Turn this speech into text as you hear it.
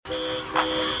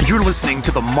You're listening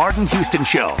to The Martin Houston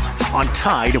Show on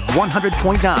Tide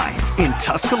 100.9 in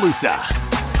Tuscaloosa.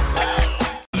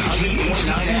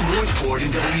 WGH9 Northport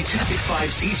and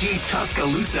W265CG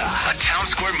Tuscaloosa. A Town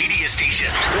Square Media station.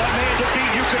 One man to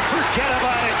beat, you can forget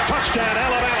about it. Touchdown,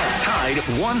 Alabama. Tide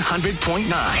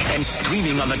 100.9 and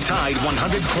streaming on the Tide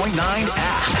 100.9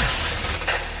 app.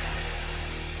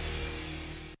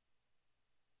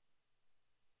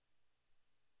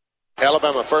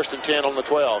 Alabama 1st and 10 on the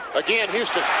 12. Again,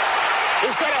 Houston.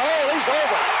 He's got a hole. He's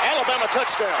over. Alabama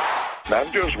touchdown.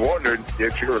 I'm just wondering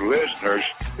if your listeners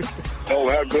know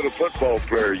how good a football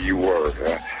player you were.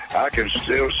 I can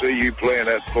still see you playing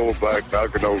that fullback,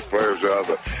 knocking those players out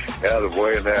of the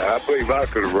way. And I believe I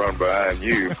could have run behind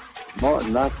you.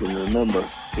 Martin, I can remember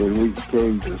when we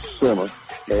came to summer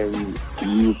and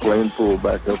you were playing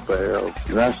fullback up there,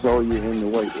 and I saw you in the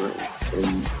weight room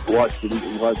and watched you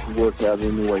work out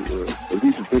in the weight room. If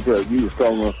you could you were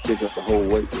strong enough to pick up the whole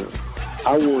weight room.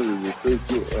 I wanted to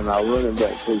fix it, and our running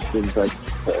back coach didn't take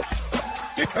it.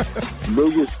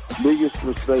 Biggest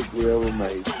mistake we ever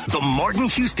made. The Martin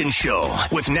Houston Show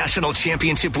with national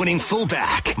championship winning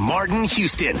fullback Martin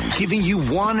Houston, giving you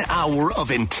 1 hour of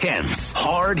intense,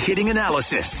 hard-hitting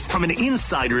analysis from an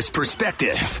insider's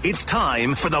perspective. It's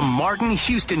time for the Martin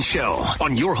Houston Show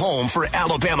on your home for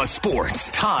Alabama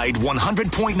sports, Tide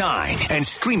 100.9, and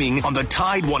streaming on the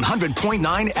Tide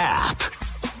 100.9 app.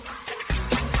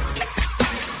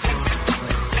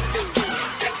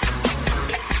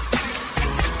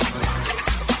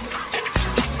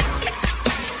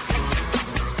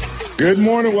 Good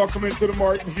morning. Welcome into the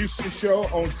Martin Houston Show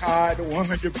on Tide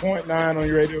 100.9 on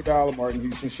your radio dial. Martin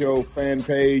Houston Show fan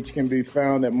page can be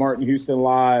found at Martin Houston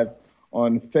Live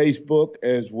on Facebook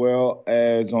as well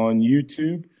as on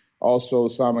YouTube. Also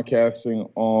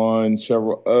simulcasting on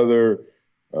several other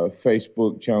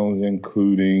Facebook channels,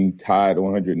 including Tide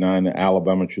 109, the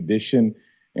Alabama Tradition,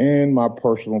 and my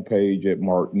personal page at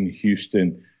Martin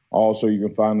Houston. Also, you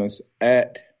can find us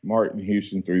at Martin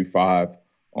Houston 35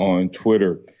 on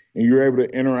Twitter. And you're able to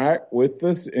interact with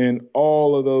us in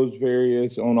all those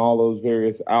various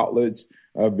outlets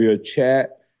via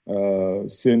chat.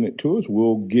 Send it to us.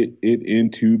 We'll get it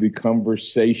into the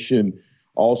conversation.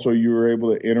 Also, you're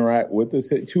able to interact with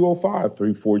us at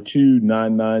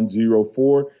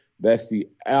 205-342-9904. That's the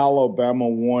Alabama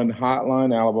One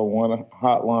hotline. Alabama One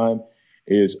hotline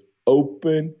is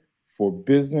open for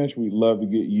business. We'd love to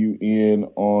get you in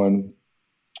on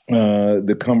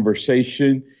the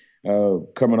conversation.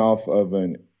 Coming off of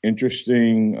an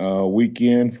interesting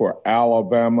weekend for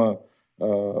Alabama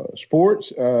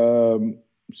sports,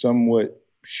 somewhat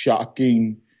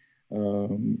shocking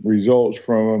results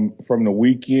from the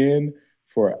weekend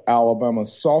for Alabama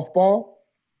softball,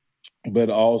 but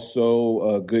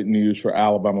also good news for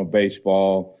Alabama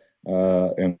baseball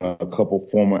and a couple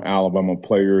former Alabama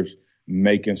players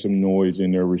making some noise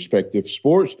in their respective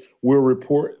sports. We'll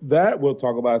report that. We'll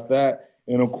talk about that.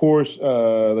 And, of course,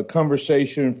 the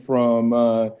conversation from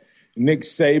Nick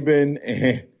Saban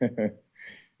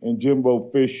and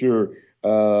Jimbo Fisher,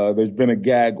 there's been a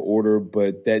gag order,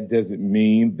 but that doesn't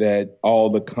mean that all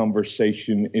the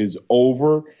conversation is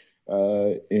over.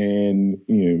 And,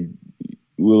 with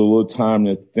a little time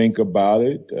to think about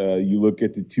it, you look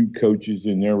at the two coaches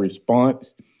and their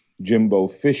response. Jimbo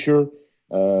Fisher,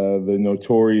 the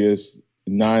notorious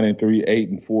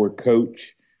 9-3, 8-4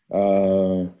 coach,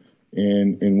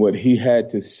 and what he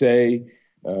had to say,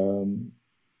 to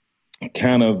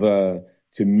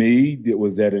me, it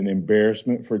was at an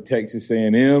embarrassment for Texas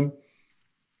A&M.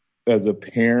 As a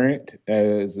parent,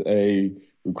 as a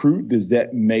recruit, does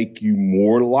that make you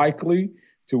more likely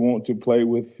to want to play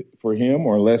for him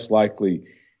or less likely?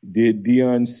 Did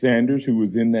Deion Sanders, who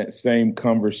was in that same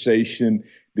conversation,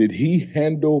 did he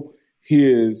handle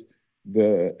his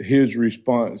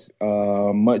response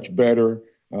much better?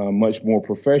 Much more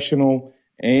professional,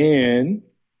 and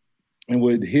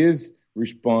would his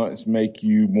response make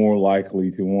you more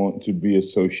likely to want to be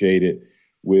associated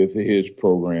with his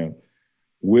program?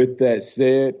 With that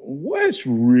said, what's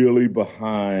really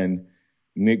behind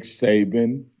Nick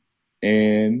Saban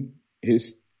and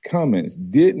his comments?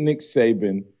 Did Nick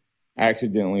Saban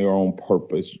accidentally or on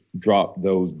purpose drop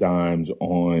those dimes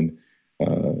on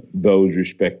those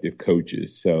respective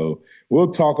coaches? So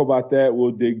we'll talk about that. We'll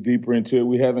dig deeper into it.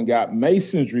 We haven't got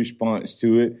Mason's response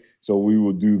to it, so we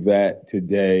will do that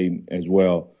today as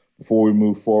well. Before we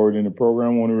move forward in the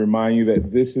program, I want to remind you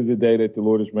that this is a day that the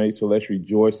Lord has made, so let's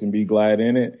rejoice and be glad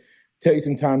in it. Take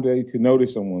some time today to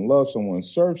notice someone, love someone,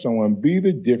 serve someone, be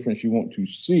the difference you want to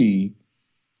see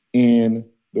in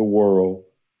the world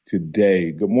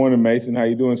today. Good morning, Mason. How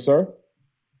you doing, sir?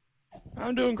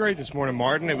 I'm doing great this morning,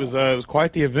 Martin. It was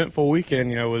quite the eventful weekend,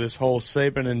 with this whole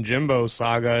Saban and Jimbo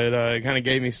saga. It kind of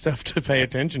gave me stuff to pay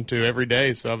attention to every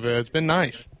day, so it's been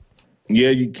nice. Yeah,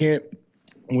 you can't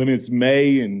when it's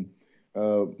May and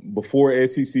before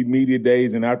SEC media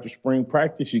days and after spring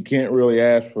practice, you can't really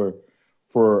ask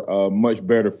for much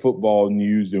better football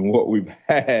news than what we've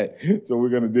had. So we're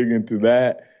going to dig into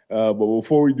that. But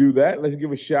before we do that, let's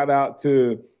give a shout out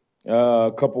to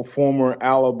a couple former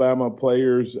Alabama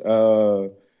players,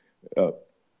 former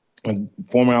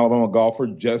Alabama golfer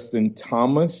Justin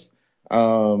Thomas. I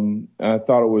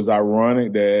thought it was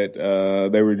ironic that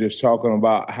they were just talking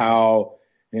about how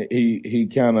he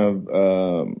kind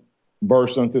of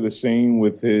burst onto the scene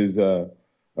with his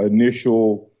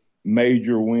initial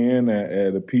major win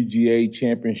at a PGA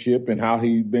championship and how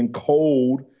he's been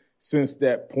cold since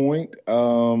that point.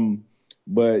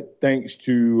 But thanks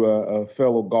to a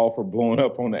fellow golfer blowing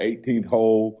up on the 18th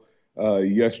hole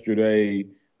yesterday,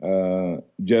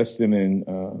 Justin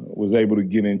was able to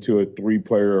get into a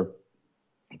 3-player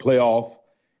playoff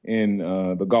in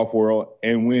the golf world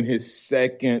and win his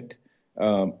second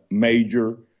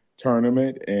major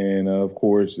tournament. And, of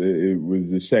course, it was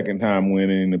the second time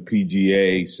winning the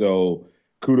PGA. So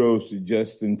kudos to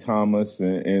Justin Thomas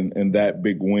and that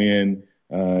big win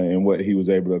and what he was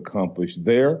able to accomplish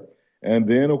there. And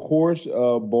then, of course,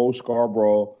 Bo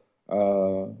Scarborough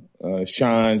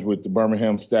shines with the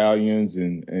Birmingham Stallions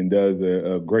and does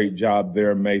a great job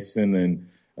there, Mason. And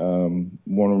want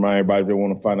to remind everybody if they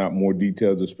want to find out more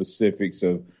details or specifics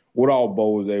of what all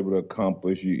Bo was able to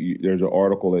accomplish, there's an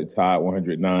article at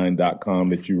Tide109.com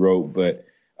that you wrote. But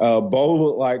Bo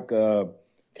looked like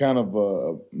kind of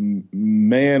a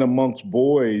man amongst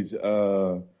boys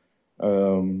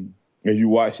as you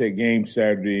watch that game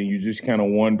Saturday, and you just kind of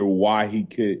wonder why he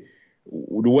could –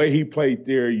 the way he played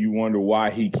there, you wonder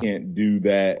why he can't do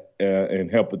that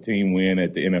and help a team win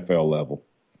at the NFL level.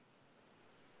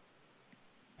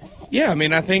 Yeah, I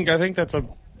mean, I think that's a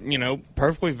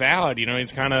perfectly valid.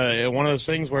 It's kind of one of those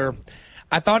things where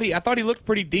I thought he looked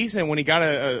pretty decent when he got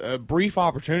a brief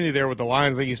opportunity there with the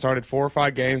Lions. I think he started 4 or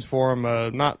 5 games for him,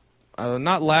 not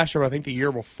last year, but I think the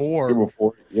year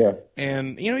before. Yeah.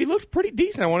 And, he looked pretty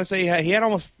decent. I want to say he had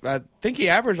I think he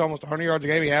averaged almost 100 yards a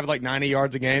game. He had like 90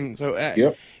 yards a game. So,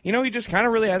 yep. He just kind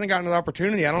of really hasn't gotten an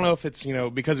opportunity. I don't know if it's,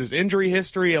 because of his injury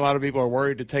history. A lot of people are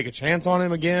worried to take a chance on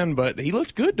him again, but he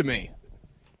looked good to me.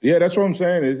 Yeah, that's what I'm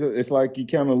saying. It's like you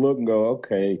kind of look and go,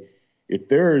 okay, if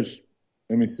there's,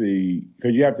 let me see,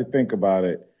 because you have to think about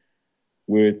it.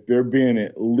 With there being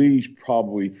at least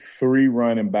probably 3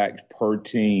 running backs per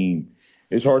team,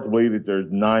 it's hard to believe that there's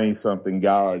 90-something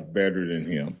guys better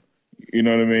than him. You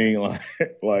know what I mean?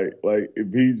 Like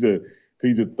if he's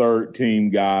a third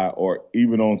team guy or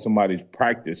even on somebody's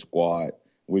practice squad,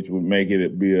 which would make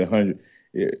it be 100,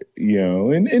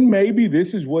 and maybe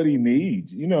this is what he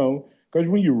needs, because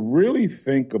when you really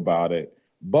think about it,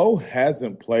 Bo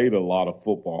hasn't played a lot of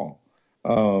football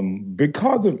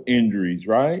because of injuries,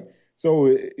 right?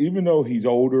 So even though he's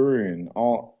older and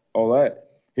all that,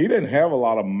 he didn't have a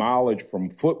lot of mileage from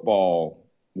football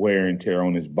wear and tear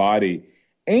on his body,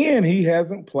 and he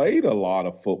hasn't played a lot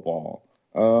of football.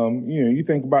 You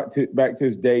think about back to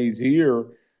his days here,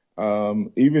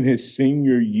 even his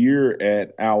senior year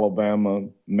at Alabama,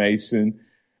 Mason,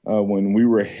 when we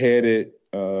were headed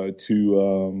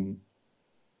to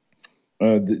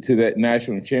that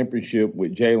national championship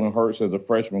with Jalen Hurts as a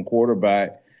freshman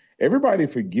quarterback. Everybody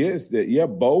forgets that,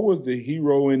 Bo was the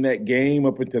hero in that game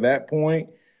up until that point,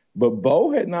 but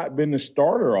Bo had not been the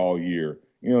starter all year.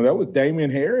 That was Damian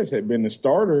Harris had been the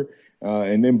starter,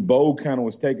 and then Bo kind of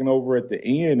was taking over at the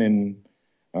end, and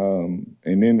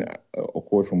then, of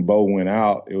course, when Bo went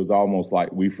out, it was almost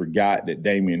like we forgot that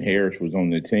Damian Harris was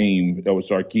on the team. That was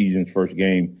Sarkisian's first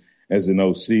game as an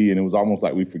OC, and it was almost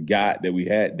like we forgot that we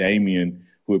had Damian,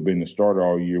 who had been the starter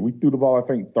all year. We threw the ball, I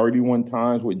think, 31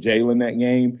 times with Jalen that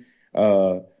game.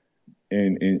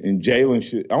 And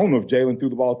Jalen I don't know if Jalen threw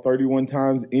the ball 31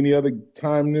 times any other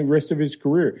time in the rest of his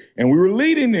career. And we were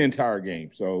leading the entire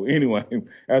game. So anyway,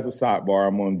 as a sidebar,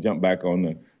 I'm going to jump back on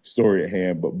the story at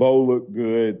hand. But Bo looked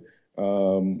good.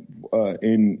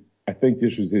 I think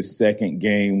this was his second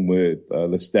game with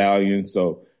the Stallions.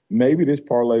 So maybe this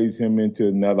parlays him into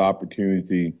another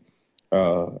opportunity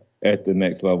at the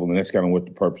next level. And that's kind of what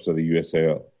the purpose of the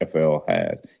USFL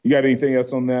has. You got anything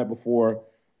else on that before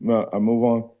I move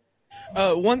on?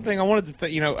 One thing I wanted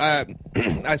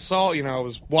to I saw, I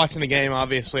was watching the game.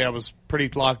 Obviously, I was pretty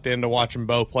locked into watching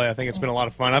Bo play. I think it's been a lot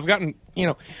of fun. I've gotten,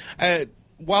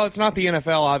 while it's not the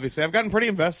NFL, obviously, I've gotten pretty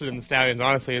invested in the Stallions,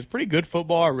 honestly. It's pretty good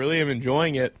football. I really am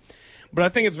enjoying it. But I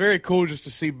think it's very cool just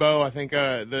to see Bo. I think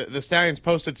the Stallions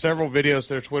posted several videos to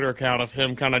their Twitter account of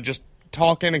him kind of just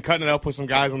talking and cutting it up with some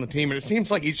guys on the team, and it seems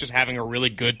like he's just having a really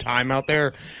good time out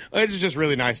there. It's just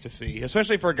really nice to see,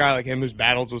 especially for a guy like him who's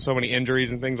battled with so many injuries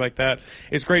and things like that.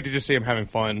 It's great to just see him having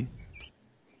fun.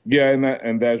 Yeah,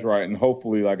 and that's right. And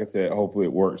hopefully, like I said, hopefully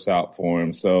it works out for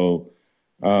him. So,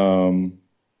 and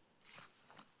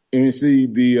you see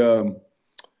the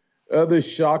other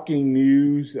shocking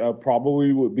news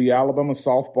probably would be Alabama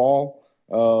softball.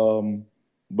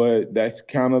 But that's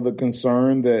kind of the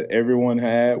concern that everyone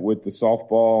had with the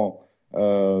softball.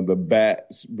 The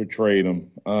bats betrayed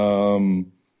them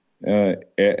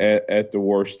at the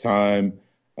worst time.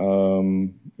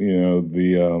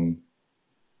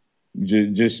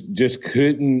 Just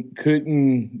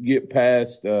couldn't get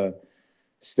past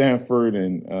Stanford,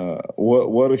 and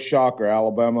what a shocker!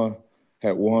 Alabama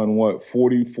had won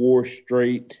 44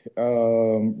 straight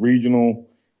regional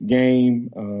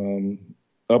game.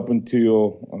 Up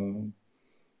until,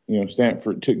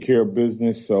 Stanford took care of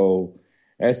business. So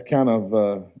that's kind of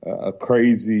a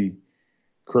crazy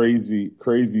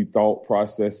thought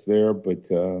process there. But,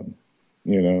 don't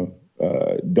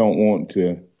want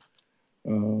to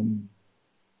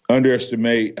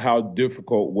underestimate how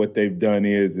difficult what they've done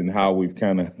is and how we've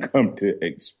kind of come to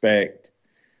expect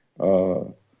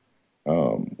what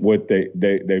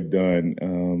they've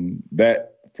done.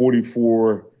 That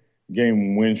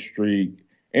 44-game win streak.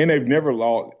 And they've never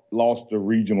lost a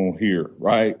regional here,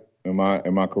 right? Am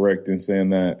I correct in saying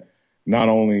that? Not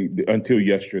only until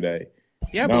yesterday.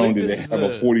 Yeah, not only did they have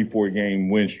a 44-game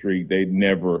win streak, they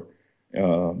never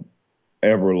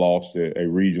ever lost a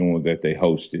regional that they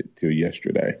hosted till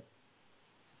yesterday.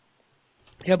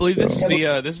 Yeah, I believe this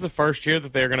is the first year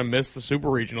that they're going to miss the super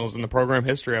regionals in the program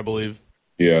history, I believe.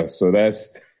 Yeah, so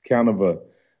that's kind of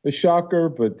a shocker,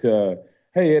 but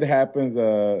hey, it happens.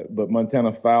 But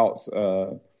Montana Fouts,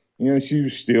 she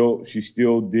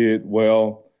still did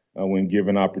well when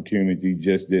given opportunity.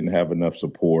 Just didn't have enough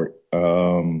support.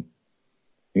 And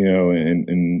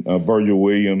Virgil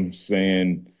Williams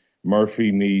saying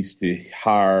Murphy needs to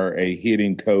hire a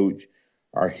hitting coach.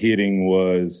 Our hitting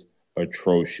was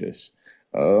atrocious.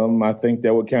 I think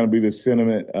that would kind of be the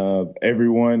sentiment of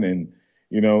everyone. And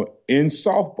in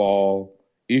softball,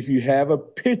 if you have a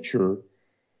pitcher,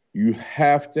 you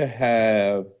have to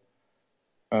have,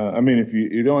 if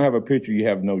you don't have a pitcher, you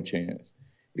have no chance.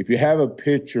 If you have a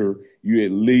pitcher, you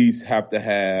at least have to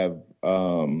have,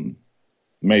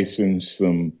 Mason,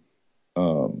 some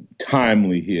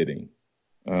timely hitting.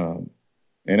 And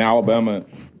Alabama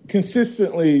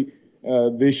consistently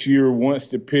this year, once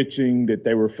the pitching that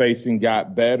they were facing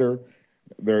got better,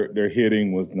 their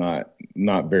hitting was not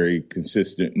very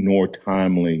consistent nor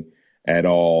timely at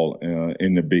all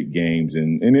in the big games,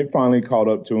 and it finally caught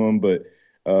up to them. But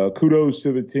kudos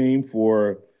to the team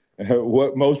for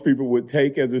what most people would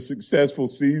take as a successful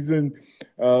season,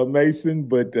 Mason.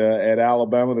 But at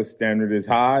Alabama, the standard is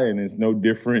high, and it's no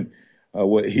different.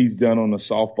 What he's done on the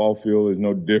softball field is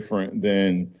no different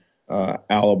than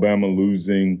Alabama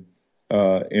losing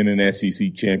in an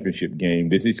SEC championship game.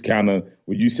 This is kind of,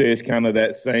 would you say it's kind of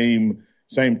that same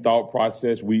thought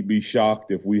process? We'd be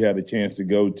shocked if we had a chance to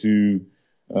go to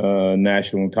a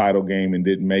national title game and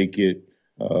didn't make it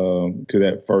to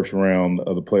that first round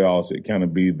of the playoffs. It kind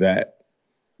of be that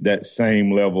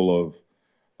same level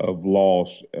of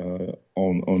loss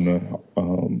on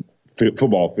the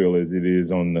football field as it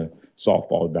is on the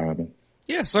softball diamond.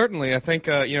 Yeah, certainly. I think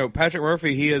Patrick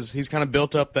Murphy, he's kind of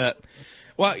built up that.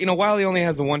 Well, while he only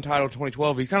has the one title in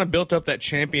 2012, he's kind of built up that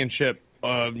championship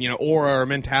aura or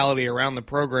mentality around the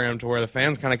program to where the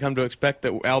fans kind of come to expect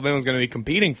that Alabama's going to be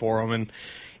competing for them. And,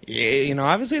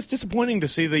 obviously it's disappointing to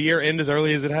see the year end as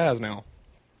early as it has now.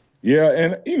 Yeah,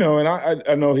 and,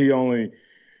 I know he only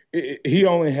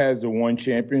has the one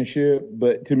championship,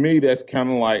 but to me that's kind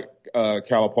of like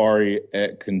Calipari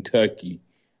at Kentucky.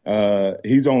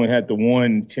 He's only had the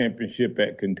one championship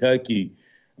at Kentucky,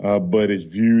 but is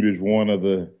viewed as one of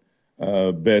the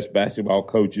best basketball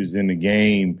coaches in the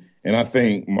game. And I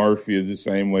think Murphy is the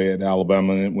same way at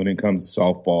Alabama when it comes to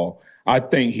softball. I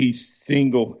think he's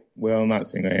not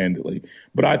single-handedly,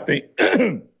 but I think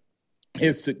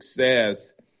his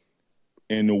success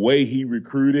and the way he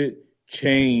recruited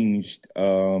changed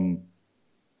women's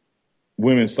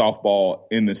softball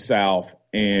in the South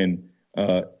and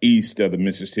east of the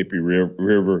Mississippi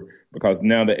River, because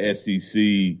now the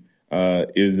SEC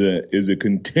is a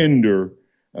contender,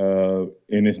 and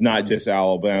it's not just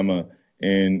Alabama.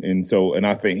 And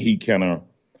I think he kind of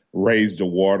raised the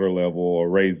water level or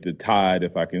raised the tide,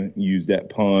 if I can use that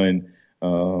pun,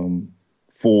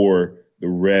 for the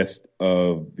rest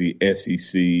of the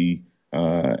SEC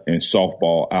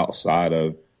softball outside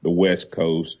of the West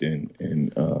Coast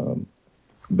and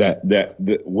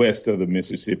the west of the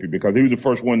Mississippi, because he was the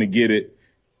first one to get it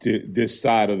to this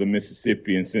side of the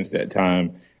Mississippi. And since that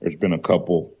time, there's been a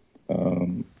couple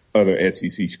other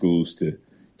SEC schools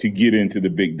to get into the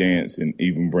big dance and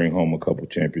even bring home a couple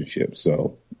championships.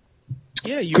 So,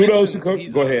 yeah, kudos to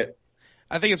Coach. Go ahead.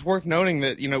 I think it's worth noting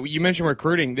that, you mentioned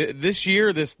recruiting. This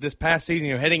year, this past season,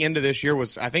 heading into this year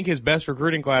was, I think, his best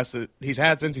recruiting class that he's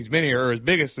had since he's been here, or his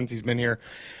biggest since he's been here.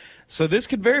 So this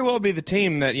could very well be the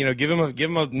team that, give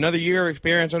him another year of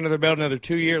experience under their belt, another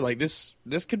 2 year. Like this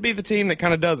could be the team that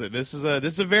kind of does it. This is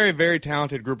a very, very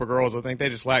talented group of girls. I think they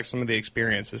just lack some of the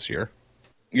experience this year.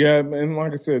 Yeah, and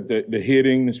like I said, the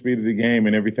hitting, the speed of the game,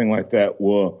 and everything like that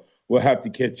will have to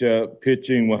catch up.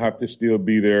 Pitching will have to still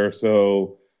be there.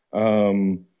 So,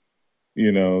 that's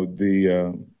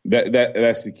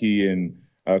the key. And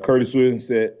Curtis Lewis,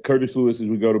 as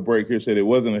we go to break here, said it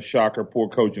wasn't a shocker, poor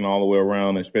coaching all the way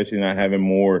around, especially not having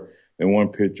more than one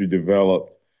pitcher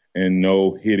developed and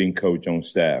no hitting coach on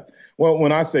staff. Well,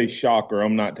 when I say shocker,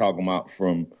 I'm not talking about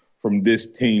from this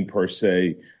team per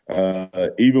se.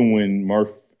 Even when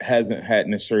Murph hasn't had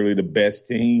necessarily the best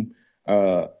team,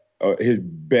 his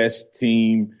best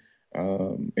team,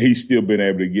 he's still been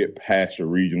able to get past a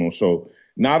regional. So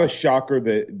not a shocker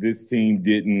that this team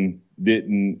didn't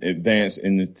advance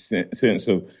in the sense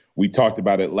of, we talked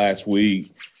about it last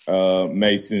week,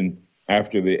 Mason,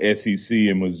 after the SEC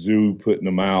and Mizzou putting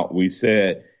them out. We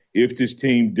said if this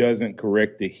team doesn't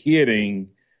correct the hitting,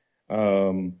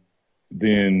 then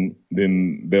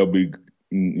they'll be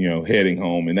heading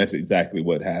home, and that's exactly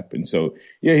what happened. So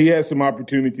yeah, he has some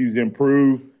opportunities to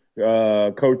improve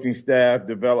coaching staff,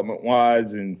 development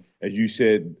wise, and as you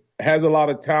said, has a lot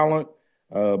of talent,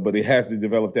 but he has to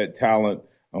develop that talent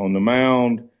on the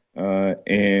mound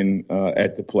and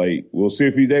at the plate. We'll see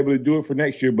if he's able to do it for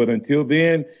next year, but until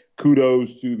then,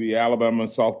 kudos to the Alabama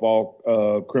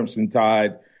softball Crimson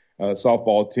Tide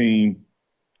softball team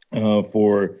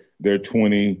for their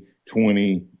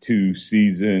 2022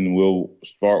 season. We'll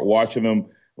start watching them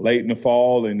late in the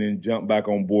fall and then jump back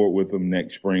on board with them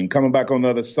next spring. Coming back on the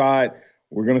other side,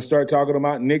 we're going to start talking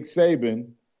about Nick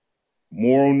Saban.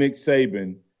 More on Nick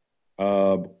Saban.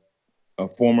 A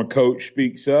former coach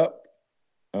speaks up.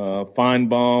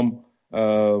 Feinbaum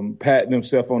patting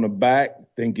himself on the back,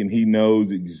 thinking he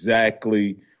knows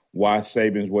exactly why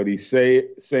Saban's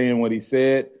saying what he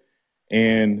said.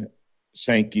 And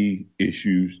Sankey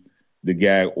issues the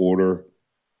gag order.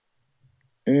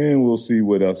 And we'll see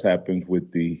what else happens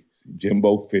with the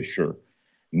Jimbo Fisher,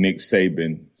 Nick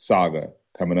Saban saga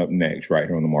coming up next right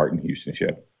here on the Martin Houston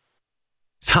Show.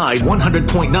 Tide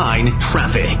 100.9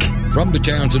 traffic. From the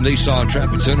Townsend Nissan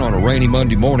Traffic Center on a rainy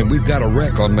Monday morning, we've got a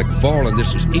wreck on McFarland.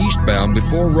 This is eastbound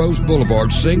before Rose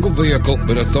Boulevard, single vehicle,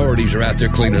 but authorities are out there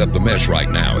cleaning up the mess right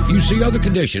now. If you see other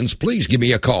conditions, please give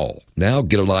me a call. Now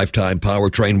get a lifetime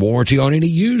powertrain warranty on any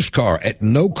used car at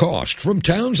no cost from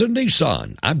Townsend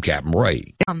Nissan. I'm Captain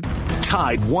Ray.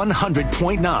 Tide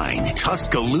 100.9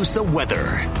 Tuscaloosa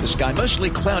weather. The sky mostly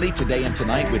cloudy today and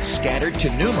tonight with scattered to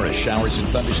numerous showers and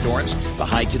thunderstorms. The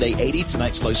high today 80,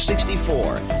 tonight's low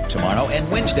 64. Tomorrow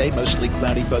and Wednesday, mostly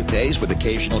cloudy both days with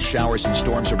occasional showers and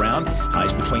storms around.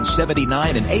 Highs between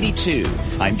 79 and 82.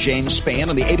 I'm James Spann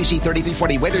on the ABC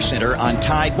 3340 Weather Center on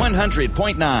Tide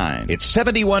 100.9. It's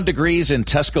 71 degrees in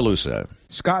Tuscaloosa.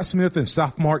 Scott Smith and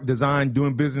Softmark Design,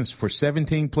 doing business for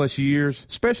 17 plus years,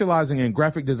 specializing in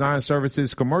graphic design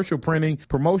services, commercial printing,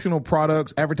 promotional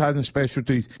products, advertising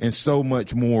specialties, and so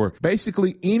much more.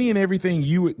 Basically, any and everything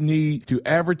you would need to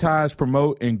advertise,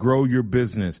 promote, and grow your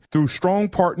business. Through strong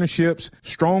partnerships,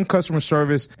 strong customer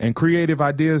service, and creative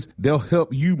ideas, they'll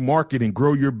help you market and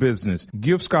grow your business.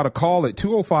 Give Scott a call at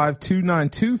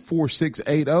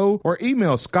 205-292-4680 or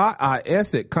email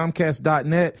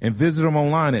scottis@comcast.net and visit them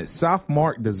online at softmarkdesign.com.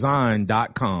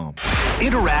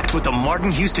 Interact with the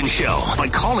Martin Houston Show by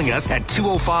calling us at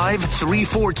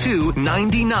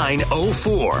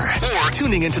 205-342-9904 or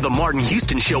tuning into the Martin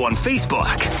Houston Show on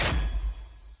Facebook.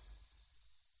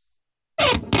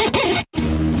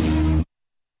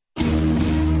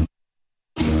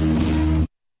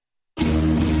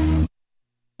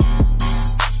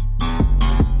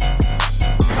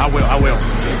 I will.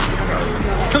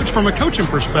 Coach, from a coaching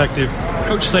perspective,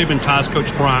 Coach Saban ties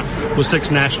Coach Bryant with 6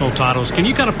 national titles. Can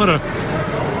you kind of put a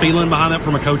feeling behind that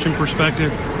from a coaching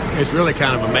perspective? It's really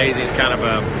kind of amazing. It's kind of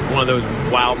one of those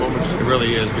wow moments. It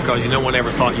really is, because no one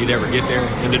ever thought you'd ever get there.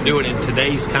 And to do it in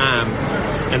today's time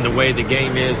and the way the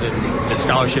game is and the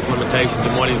scholarship limitations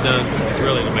and what he's done, it's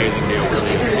really an amazing deal,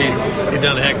 really is. He's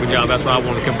done a heck of a job. That's why I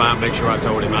wanted to come by and make sure I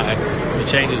told him. The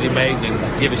changes he made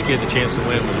and give his kids a chance to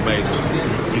win was amazing.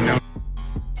 You know?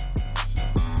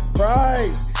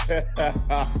 Right.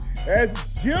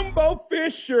 That's Jimbo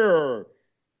Fisher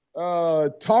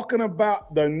talking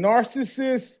about the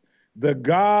narcissist, the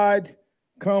God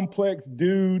complex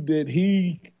dude that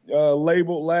he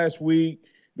labeled last week,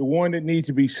 the one that needs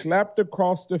to be slapped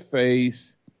across the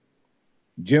face.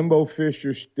 Jimbo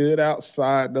Fisher stood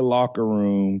outside the locker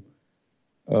room.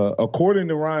 According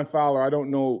to Ryan Fowler, I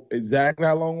don't know exactly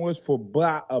how long it was, for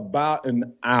about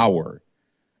an hour.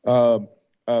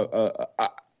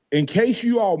 In case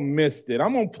you all missed it,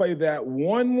 I'm going to play that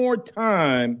one more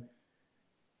time,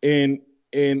 and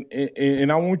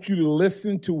I want you to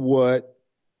listen to what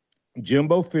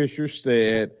Jimbo Fisher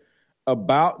said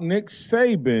about Nick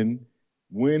Saban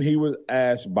when he was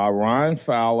asked by Ryan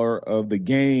Fowler of the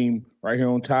game right here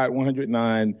on Tide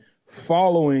 109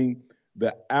 following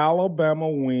the Alabama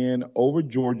win over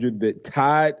Georgia that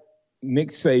tied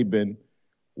Nick Saban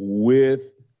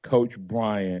with Coach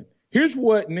Bryant. Here's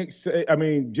what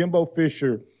Jimbo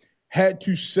Fisher had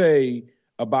to say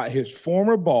about his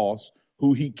former boss,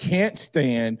 who he can't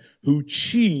stand, who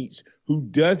cheats, who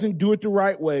doesn't do it the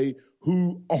right way,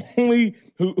 who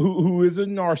is a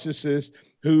narcissist,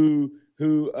 who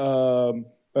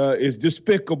is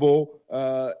despicable.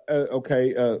 Play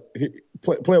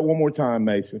it one more time,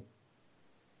 Mason.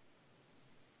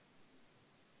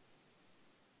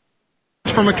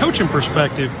 From a coaching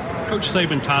perspective, Coach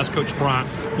Saban ties Coach Bryant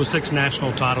with 6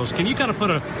 national titles. Can you kind of put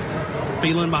a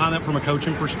feeling behind that from a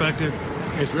coaching perspective?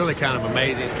 It's really kind of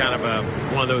amazing. It's kind of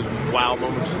one of those wow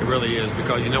moments. It really is,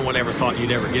 because no one ever thought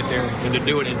you'd ever get there. And to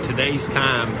do it in today's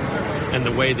time and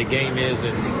the way the game is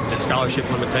and the scholarship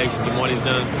limitations and what he's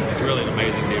done, it's really an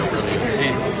amazing deal, really is.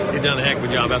 He's done a heck of a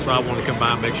job. That's why I wanted to come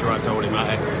by and make sure I told him.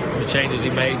 The changes he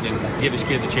made and give his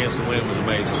kids a chance to win was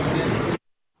amazing.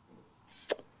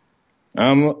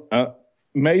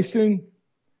 Mason,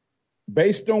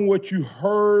 based on what you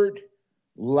heard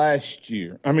last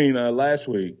week,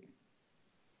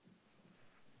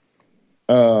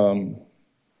 do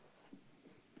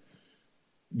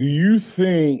you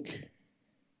think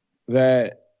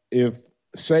that if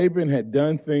Saban had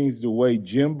done things the way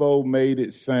Jimbo made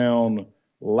it sound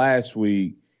last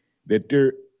week, that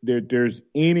there's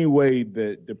any way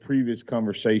that the previous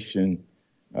conversation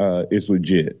is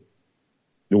legit?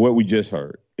 What we just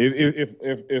heard.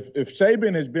 If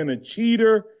Saban has been a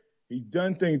cheater, he's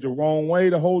done things the wrong way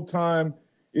the whole time,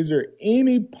 is there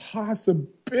any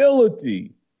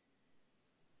possibility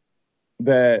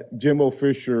that Jimbo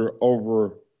Fisher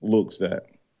overlooks that?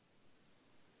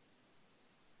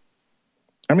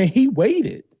 I mean, he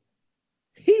waited.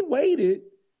 He waited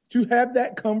to have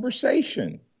that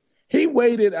conversation. He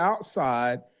waited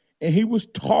outside, and he was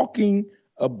talking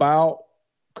about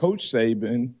Coach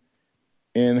Saban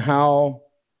and how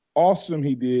awesome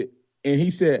he did. And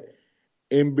he said,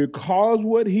 and because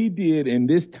what he did in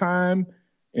this time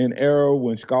and era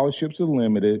when scholarships are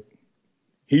limited,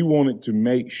 he wanted to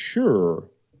make sure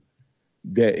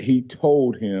that he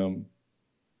told him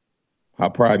how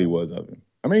proud he was of him.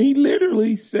 I mean, he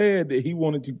literally said that he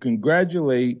wanted to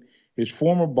congratulate his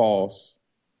former boss.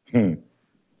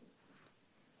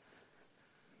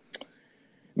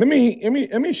 Let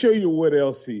me show you what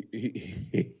else he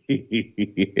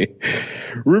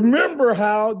remember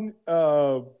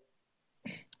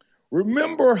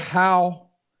how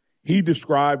he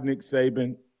described Nick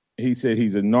Saban. He said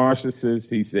he's a narcissist.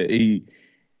 He said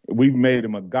we've made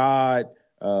him a god.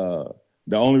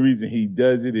 The only reason he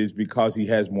does it is because he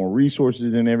has more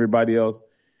resources than everybody else.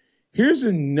 Here's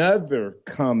another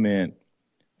comment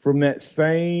from that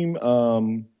same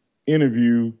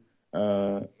interview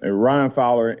Ryan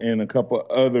Fowler and a couple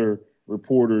other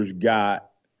reporters got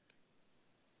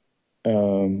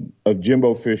of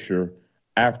Jimbo Fisher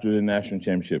after the national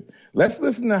championship. Let's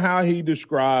listen to how he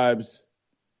describes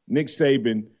Nick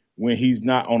Saban when he's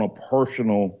not on a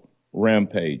personal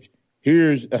rampage.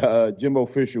 Here's Jimbo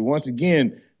Fisher once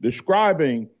again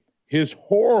describing his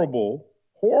horrible,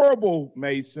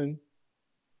 Mason,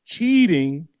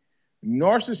 cheating,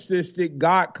 narcissistic,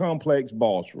 God complex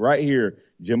boss. Right here,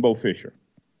 Jimbo Fisher.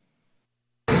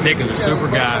 Nick is a super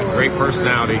guy, great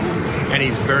personality, and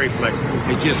he's very flexible.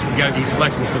 He's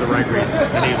flexible for the right reasons,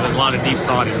 and he has a lot of deep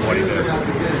thought in what he does.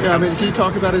 Yeah, I mean, can you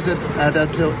talk about his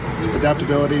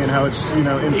adaptability and how it's,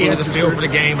 influences? He has a feel for the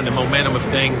game and the momentum of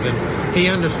things, and he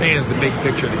understands the big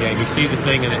picture of the game. He sees the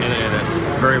thing in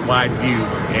a very wide view,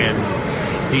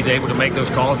 and he's able to make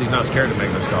those calls. He's not scared to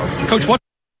make those calls. Coach, what?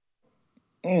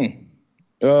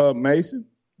 Mason?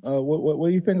 What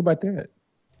do you think about that?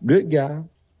 Good guy.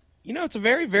 You know, it's a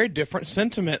very, very different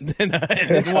sentiment than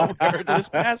what we heard this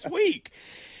past week.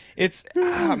 It's,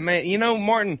 man, you know,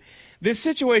 Martin, this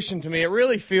situation to me, it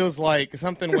really feels like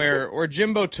something where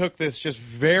Jimbo took this just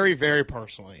very, very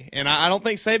personally. And I don't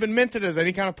think Saban meant it as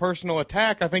any kind of personal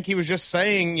attack. I think he was just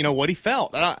saying, you know, what he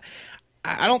felt. I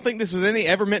don't think this was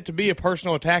ever meant to be a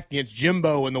personal attack against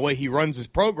Jimbo and the way he runs his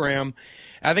program.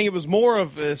 I think it was more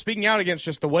of speaking out against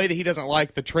just the way that he doesn't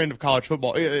like the trend of college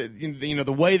football, you know,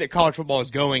 the way that college football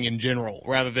is going in general,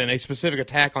 rather than a specific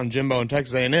attack on Jimbo and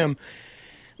Texas A&M.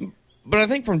 But I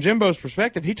think from Jimbo's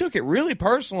perspective, he took it really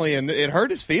personally, and it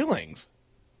hurt his feelings.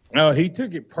 No, he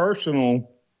took it personal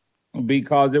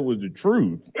because it was the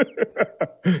truth.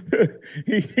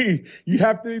 You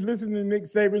have to listen to Nick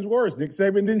Saban's words. Nick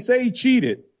Saban didn't say he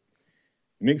cheated.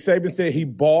 Nick Saban said he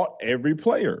bought every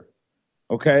player.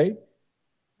 Okay?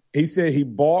 He said he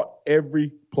bought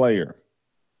every player.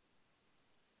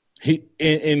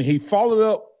 He followed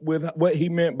up with what he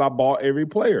meant by bought every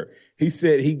player. He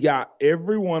said he got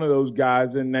every one of those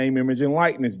guys a name, image, and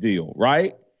likeness deal,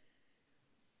 right?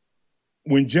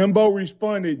 When Jimbo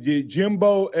responded, did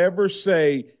Jimbo ever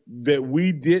say that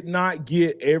we did not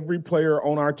get every player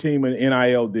on our team an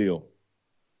NIL deal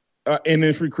in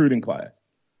this recruiting class?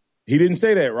 He didn't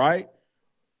say that, right?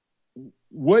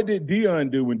 What did Deion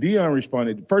do when Deion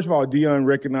responded? First of all, Deion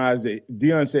recognized that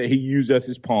Deion said he used us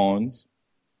as pawns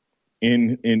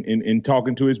in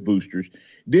talking to his boosters.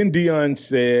 Then Deion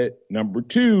said, number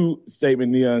two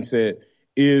statement Deion said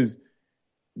is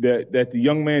that the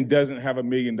young man doesn't have $1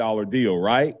 million deal,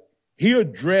 right? He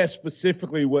addressed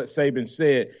specifically what Saban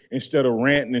said instead of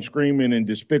ranting and screaming and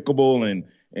despicable and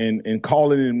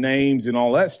calling him names and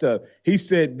all that stuff. He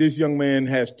said this young man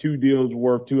has 2 deals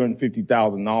worth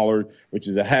 $250,000, which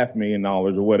is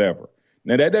 $500,000 or whatever.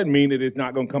 Now, that doesn't mean that it's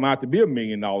not going to come out to be $1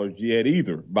 million yet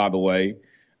either, by the way.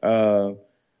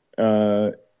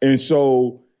 And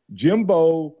so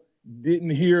Jimbo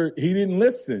didn't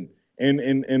listen.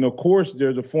 And of course,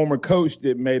 there's a former coach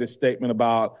that made a statement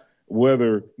about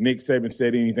whether Nick Saban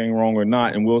said anything wrong or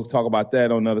not, and we'll talk about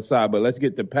that on the other side. But let's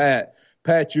get to Pat.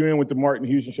 Pat, you're in with the Martin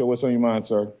Houston Show. What's on your mind,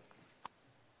 sir?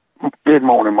 Good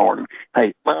morning, Martin.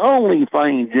 Hey, the only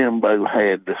thing Jimbo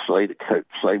had to say to Coach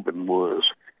Saban was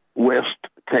West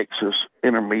Texas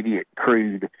Intermediate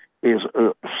crude is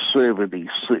up 76%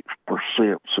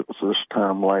 since this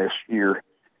time last year.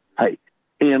 Hey,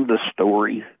 end of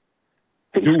story.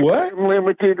 He's do what?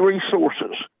 Limited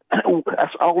resources.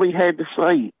 That's all he had to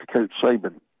say to Coach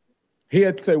Saban. He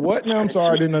had to say what? No, I'm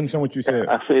sorry, I didn't understand what you said.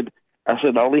 I said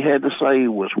all he had to say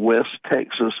was West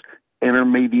Texas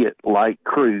Intermediate light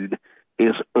crude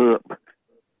is up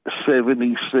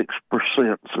 76%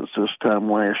 since this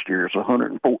time last year. It's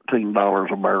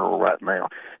 $114 a barrel right now.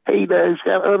 He's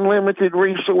got unlimited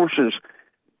resources.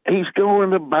 He's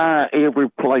going to buy every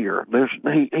player.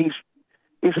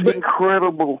 It's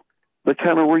incredible the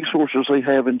kind of resources they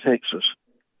have in Texas.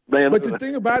 But the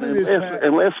thing about it is,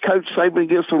 unless Coach Saban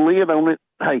gets a lid on it,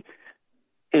 hey,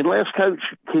 unless Coach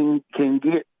can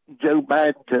get Joe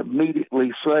Biden to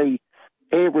immediately say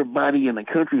everybody in the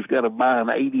country's got to buy an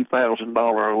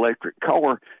 $80,000 electric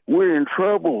car, we're in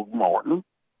trouble, Martin.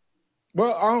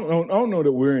 Well, I don't know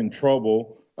that we're in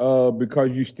trouble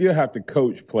because you still have to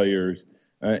coach players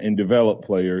and develop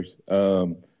players.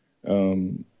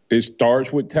 It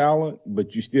starts with talent,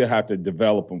 but you still have to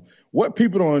develop them. What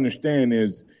people don't understand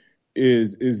is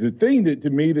the thing that, to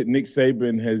me, that Nick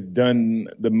Saban has done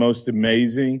the most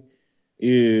amazing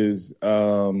is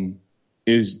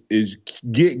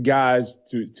get guys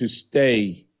to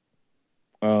stay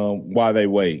while they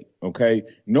wait. Okay,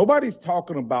 nobody's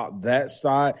talking about that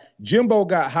side. Jimbo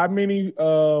got how many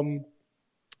 5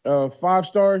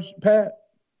 stars, Pat?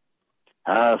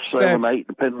 7, 8,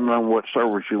 depending on what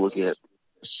service you look at.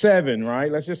 7,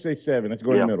 right? Let's just say 7. Let's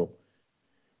go in the middle.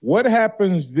 What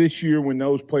happens this year when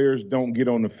those players don't get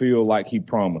on the field like he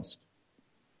promised?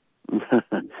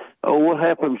 What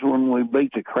happens when we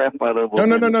beat the crap out of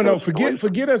them? No.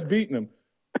 Forget us beating them.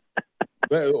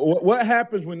 What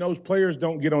happens when those players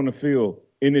don't get on the field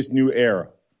in this new era?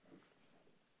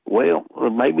 Well,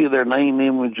 maybe their name,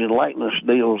 image, and likeness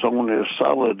deals aren't as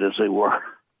solid as they were.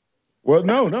 Well,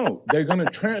 no. They're going to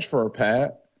transfer,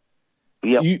 Pat.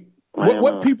 Yep.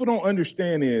 What people don't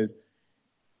understand is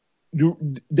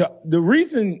the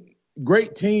reason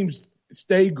great teams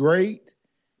stay great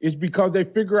is because they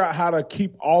figure out how to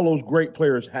keep all those great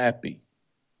players happy.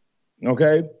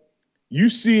 Okay? You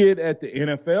see it at the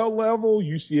NFL level.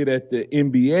 You see it at the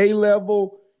NBA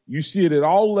level. You see it at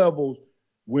all levels.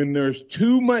 When there's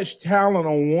too much talent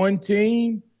on one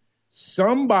team,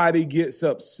 somebody gets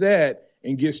upset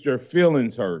and gets their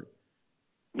feelings hurt.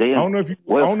 Damn. I don't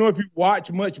know if you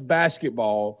watch much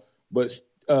basketball, but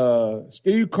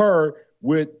Steve Kerr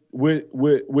with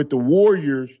the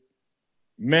Warriors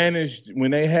managed,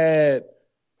 when they had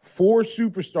 4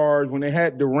 superstars, when they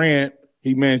had Durant,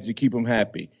 he managed to keep them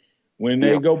happy. When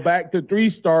they go back to 3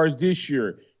 stars this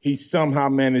year, he somehow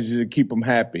manages to keep them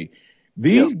happy.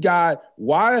 These guys,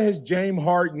 why has James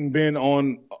Harden been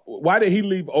on? Why did he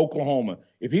leave Oklahoma?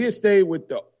 If he had stayed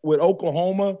with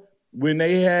Oklahoma when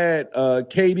they had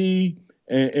KD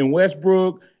and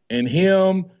Westbrook and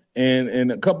him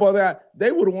and a couple other guys,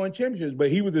 they would have won championships.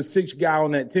 But he was the 6th guy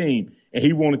on that team, and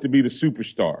he wanted to be the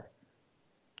superstar.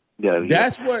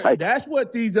 That's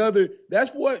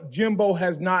what Jimbo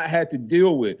has not had to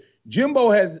deal with.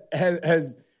 Jimbo has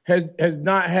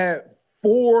not had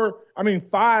 5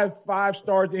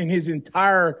 stars in his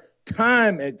entire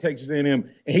time at Texas A&M,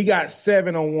 and he got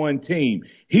 7 on one team.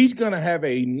 He's going to have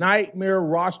a nightmare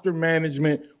roster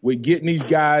management with getting these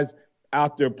guys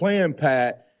out there playing,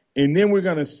 Pat, and then we're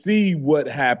going to see what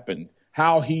happens,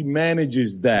 how he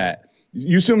manages that.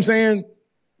 You see what I'm saying?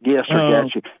 Yes, I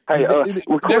got you. Hey,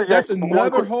 that's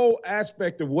another whole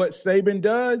aspect of what Saban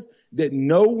does that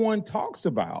no one talks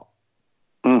about.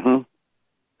 Mm-hmm.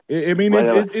 I mean,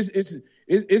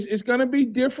 it's going to be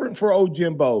different for old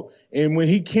Jimbo. And when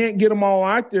he can't get them all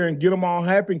out there and get them all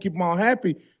happy and keep them all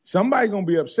happy, somebody's going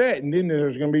to be upset, and then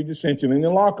there's going to be dissension in the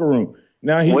locker room.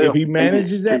 Now, if he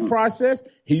manages that process,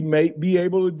 he may be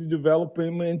able to develop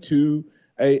him into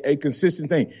a consistent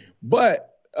thing. But,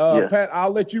 Pat,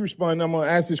 I'll let you respond. I'm going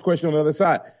to ask this question on the other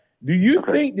side. Do you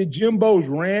think that Jimbo's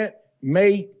rant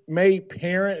made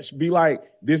parents be like,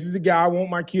 this is the guy I want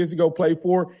my kids to go play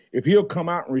for? If he'll come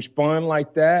out and respond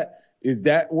like that, is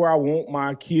that where I want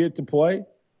my kid to play?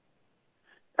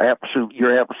 Absolutely,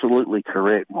 you're absolutely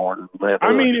correct, Martin.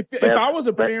 If I was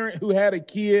a parent who had a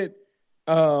kid,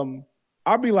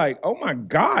 I'd be like, oh my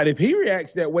God, if he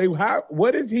reacts that way,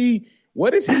 what is he teaching?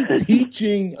 What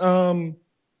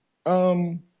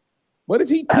is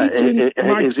he teaching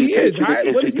my kids?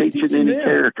 What is he teaching any them?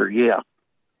 Character? Yeah.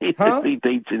 Huh?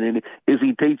 Is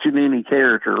he teaching any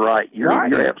character? Right. You're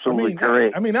absolutely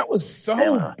correct. That was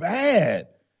so bad.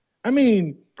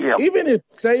 Even if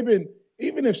Saban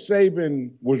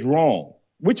was wrong,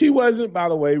 which he wasn't, by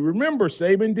the way. Remember,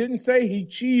 Saban didn't say he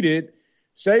cheated.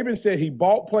 Saban said he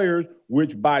bought players,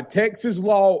 which by Texas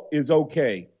law is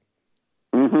okay.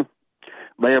 Mm-hmm.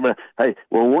 Hey,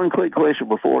 one quick question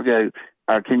before I go.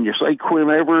 Can you say Quinn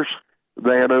Evers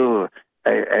that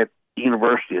at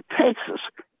University of Texas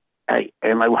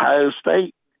and Ohio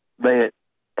State that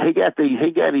he got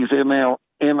his NIL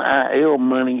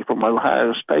money from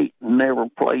Ohio State and never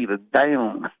played a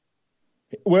down?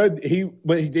 Well, he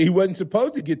wasn't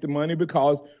supposed to get the money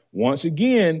because, once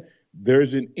again,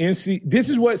 there's an NCAA. This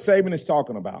is what Saban is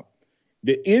talking about.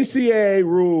 The NCAA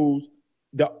rules,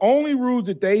 the only rules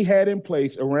that they had in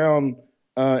place around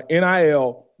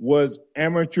NIL was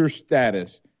amateur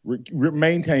status,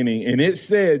 maintaining. And it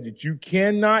said that you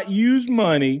cannot use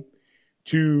money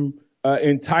to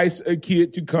entice a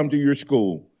kid to come to your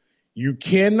school. You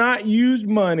cannot use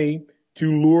money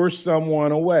to lure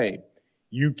someone away.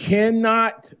 You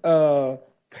cannot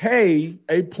pay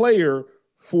a player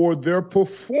for their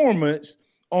performance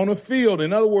on a field.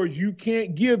 In other words, you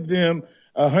can't give them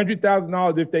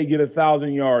 $100,000 if they get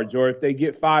 1,000 yards or if they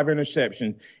get 5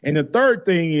 interceptions. And the third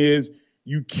thing is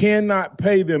you cannot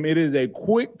pay them. It is a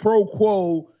quid pro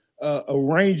quo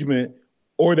arrangement,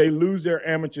 or they lose their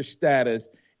amateur status.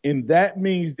 And that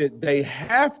means that they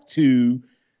have to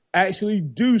actually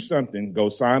do something, go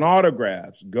sign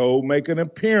autographs, go make an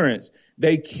appearance.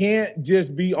 They can't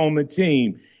just be on the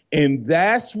team. And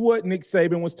that's what Nick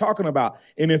Saban was talking about.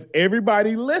 And if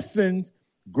everybody listened,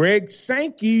 Greg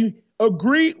Sankey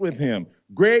agreed with him.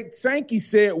 Greg Sankey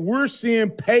said, we're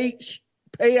seeing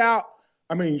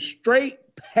straight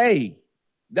pay.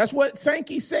 That's what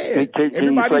Sankey said. Can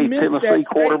Everybody you say missed Tennessee that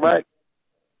quarterback?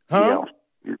 Huh?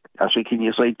 Yeah. I said, can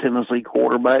you say Tennessee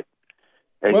quarterback?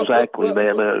 Exactly.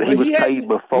 He was paid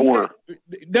before.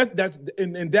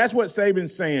 That's what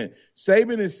Saban's saying.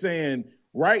 Saban is saying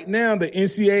right now the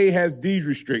NCAA has these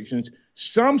restrictions.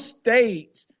 Some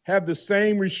states have the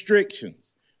same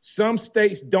restrictions. Some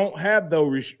states don't have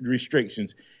those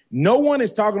restrictions. No one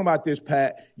is talking about this,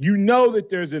 Pat. You know that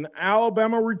there's an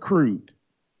Alabama recruit.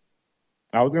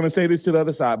 I was going to say this to the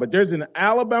other side, but there's an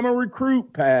Alabama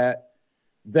recruit, Pat,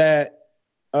 that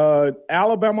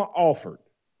Alabama offered.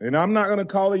 And I'm not going to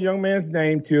call the young man's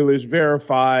name till it's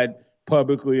verified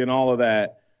publicly and all of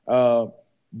that.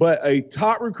 But a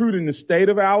top recruit in the state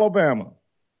of Alabama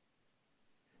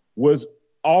was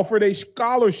offered a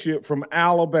scholarship from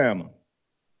Alabama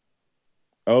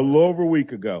a little over a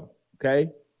week ago,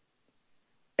 okay?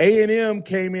 A&M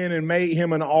came in and made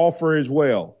him an offer as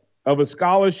well of a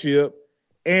scholarship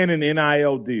and an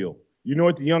NIL deal. You know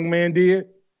what the young man did?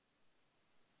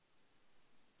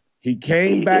 He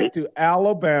came back to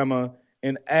Alabama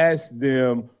and asked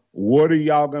them, what are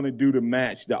y'all going to do to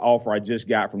match the offer I just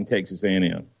got from Texas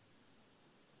A&M?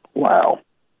 Wow.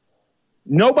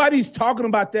 Nobody's talking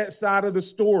about that side of the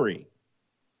story.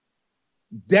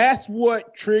 That's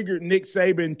what triggered Nick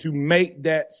Saban to make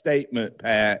that statement,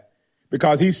 Pat,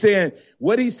 because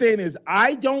what he's saying is,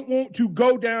 I don't want to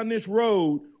go down this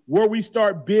road where we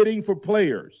start bidding for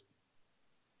players.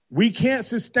 We can't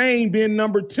sustain being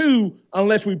number 2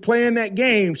 unless we play in that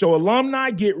game. So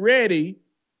alumni, get ready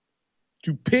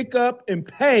to pick up and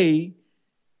pay.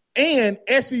 And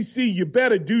SEC, you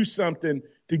better do something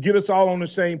to get us all on the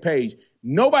same page.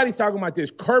 Nobody's talking about this.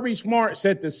 Kirby Smart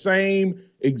said the same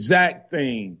exact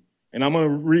thing. And I'm going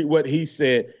to read what he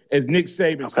said as Nick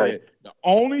Saban said. The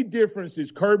only difference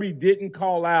is Kirby didn't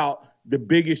call out the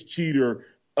biggest cheater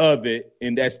of it,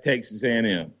 and that's Texas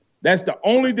A&M. That's the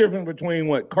only difference between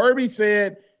what Kirby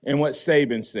said and what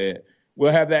Saban said.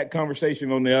 We'll have that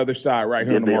conversation on the other side right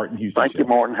here on the Martin Houston Show. Thank you,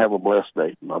 Martin. Have a blessed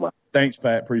day. Bye-bye. Thanks,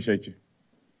 Pat. Appreciate you.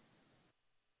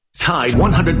 Tide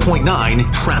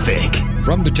 100.9 traffic.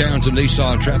 From the Townsend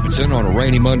Nissan Traffic Center on a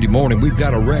rainy Monday morning, we've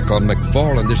got a wreck on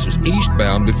McFarland. This is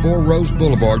eastbound before Rose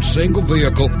Boulevard, single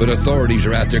vehicle, but authorities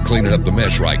are out there cleaning up the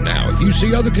mess right now. If you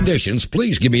see other conditions,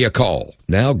 please give me a call.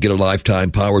 Now get a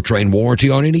lifetime powertrain warranty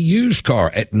on any used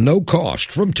car at no cost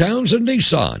from Townsend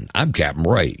Nissan. I'm Captain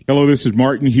Ray. Hello, this is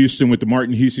Martin Houston with the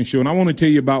Martin Houston Show, and I want to tell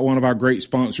you about one of our great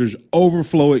sponsors,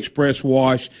 Overflow Express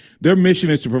Wash. Their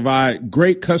mission is to provide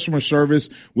great customer service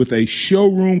with a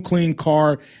showroom clean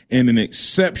car and an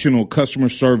exceptional customer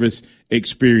service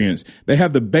experience. They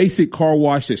have the basic car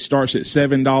wash that starts at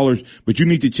 $7, but you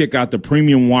need to check out the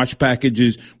premium wash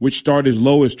packages, which start as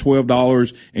low as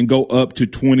 $12 and go up to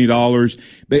 $20.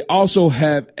 They also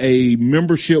have a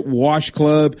membership wash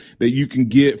club that you can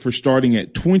get for starting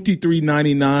at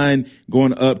 $23.99,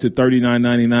 going up to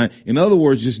 $39.99. In other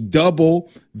words, just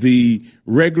double the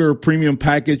regular premium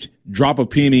package, drop a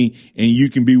penny, and you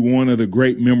can be one of the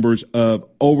great members of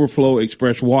Overflow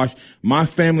Express Wash. My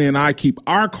family and I keep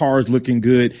our cars looking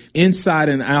good inside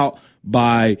and out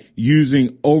by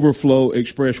using Overflow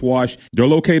Express Wash. They're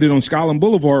located on Skyland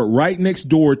Boulevard right next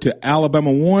door to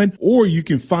Alabama 1, or you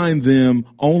can find them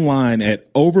online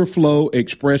at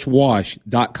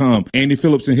overflowexpresswash.com. Andy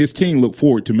Phillips and his team look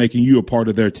forward to making you a part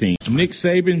of their team. Nick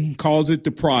Saban calls it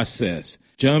the process.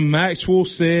 John Maxwell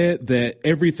said that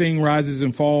everything rises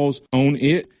and falls on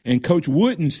it. And Coach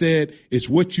Wooden said it's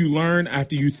what you learn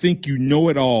after you think you know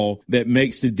it all that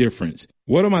makes the difference.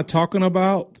 What am I talking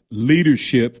about?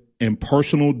 Leadership and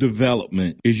personal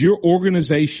development. Is your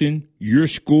organization, your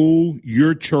school,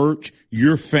 your church,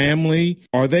 your family,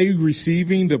 are they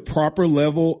receiving the proper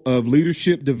level of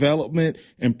leadership development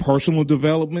and personal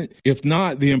development? If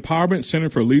not, the Empowerment Center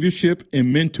for Leadership and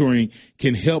Mentoring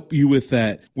can help you with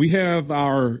that. We have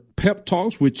our Pep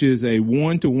Talks, which is a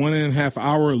 1 to 1.5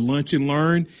 hour lunch and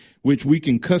learn, which we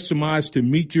can customize to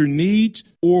meet your needs,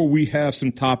 or we have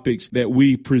some topics that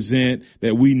we present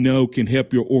that we know can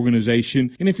help your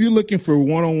organization. And if you're looking for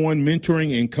one-on-one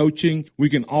mentoring and coaching, we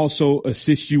can also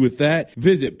assist you with that.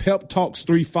 Visit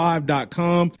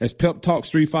peptalks35.com. That's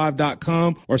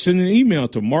peptalks35.com, or send an email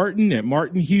to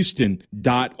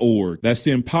martin@martinhouston.org. That's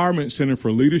the Empowerment Center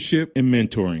for Leadership and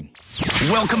Mentoring.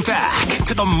 Welcome back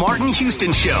to the Martin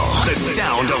Houston Show, the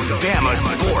sound of Bama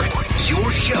sports. Your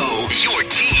show, your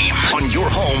team, on your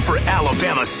home for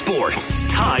Alabama sports.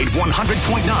 Tide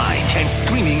 100.9 and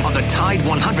streaming on the Tide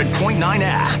 100.9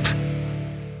 app.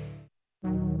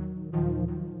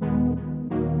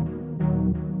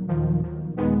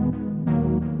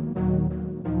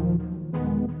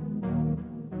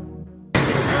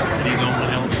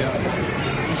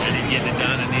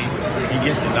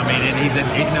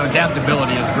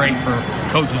 Adaptability is great for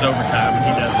coaches over time, and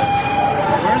he does it.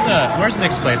 Where's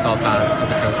Nick's place all time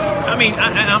as a coach? I mean,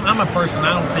 I'm a person.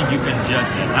 I don't think you can judge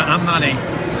it. I'm not a.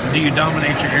 Do you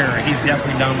dominate your era? He's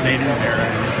definitely dominated his era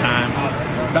in his time.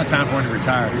 About time for him to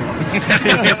retire.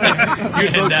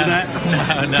 You're to that?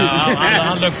 No.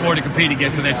 I'll look forward to competing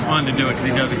against him. It's fun to do it because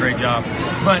he does a great job.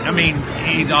 But I mean,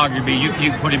 he's arguably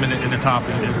you put him in the top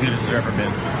as good as he's ever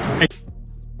been.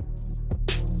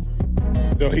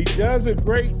 So he does a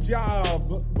great job,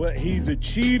 but he's a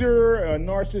cheater, a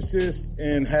narcissist,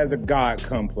 and has a God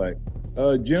complex.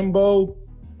 Jimbo,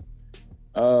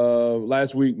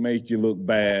 last week made you look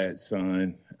bad,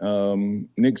 son.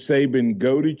 Nick Saban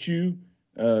goaded you,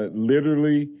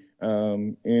 literally,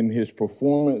 in his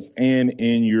performance and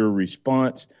in your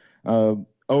response. Over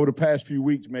the past few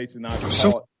weeks, Mason, I've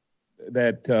thought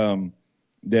that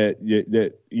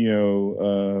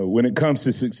when it comes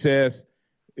to success,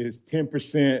 it's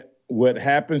 10% what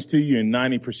happens to you and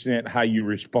 90% how you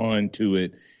respond to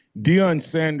it. Deion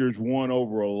Sanders won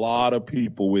over a lot of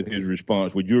people with his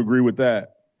response. Would you agree with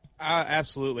that?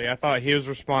 Absolutely. I thought his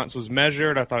response was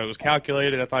measured. I thought it was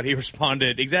calculated. I thought he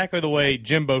responded exactly the way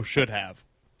Jimbo should have.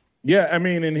 Yeah, I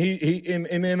mean,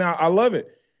 and I love it.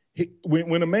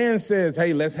 When a man says,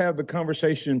 "Hey, let's have the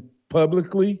conversation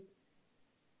publicly,"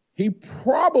 he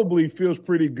probably feels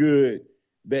pretty good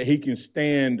that he can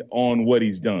stand on what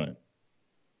he's done.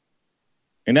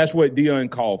 And that's what Deion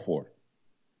called for.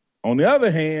 On the other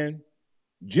hand,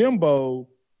 Jimbo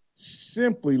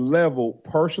simply leveled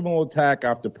personal attack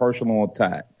after personal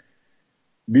attack.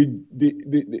 Did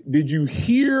you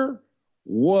hear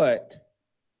what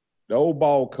the old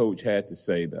ball coach had to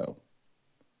say, though?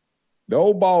 The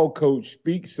old ball coach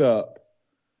speaks up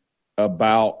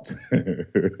about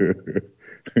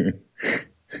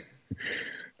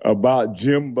about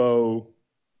Jimbo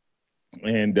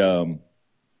and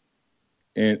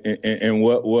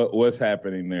what's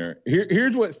happening there.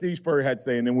 Here's what Steve Spurrier had to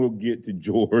say, and then we'll get to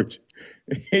George.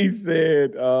 He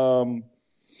said, let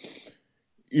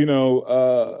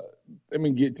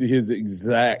me get to his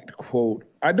exact quote.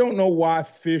 I don't know why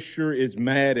Fisher is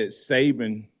mad at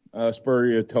Saban,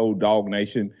 Spurrier told Dog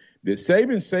Nation. Did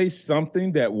Saban say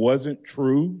something that wasn't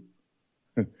true?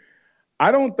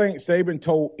 I don't think Saban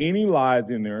told any lies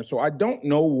in there, so I don't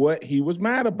know what he was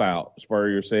mad about,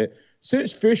 Spurrier said.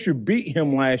 Since Fisher beat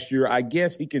him last year, I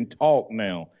guess he can talk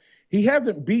now. He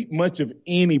hasn't beat much of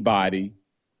anybody.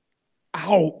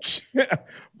 Ouch.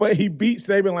 But he beat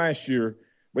Saban last year.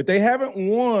 But they haven't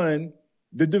won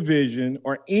the division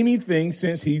or anything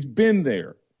since he's been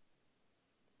there.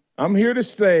 I'm here to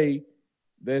say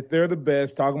that they're the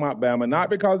best, talking about Bama,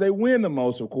 not because they win the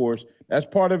most, of course. That's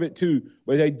part of it, too.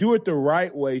 But they do it the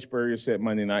right way, Spurrier said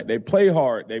Monday night. They play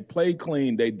hard. They play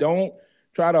clean. They don't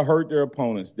try to hurt their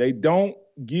opponents. They don't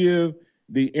give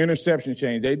the interception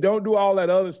change. They don't do all that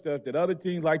other stuff that other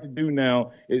teams like to do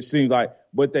now, it seems like.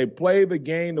 But they play the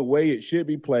game the way it should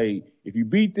be played. If you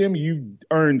beat them, you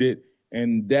earned it,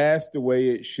 and that's the way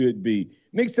it should be.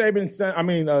 Nick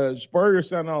Saban, Spurrier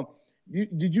sounded on.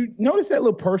 Did you notice that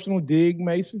little personal dig,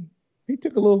 Mason? He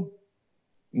took a little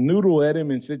noodle at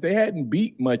him and said they hadn't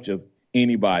beat much of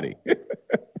anybody.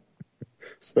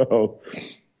 So,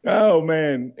 oh,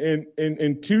 man.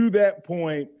 And to that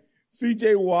point,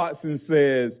 C.J. Watson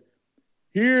says,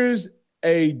 here's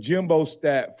a Jimbo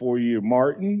stat for you,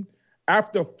 Martin.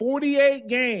 After 48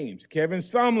 games, Kevin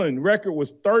Sumlin's record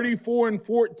was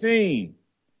 34-14.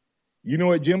 You know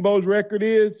what Jimbo's record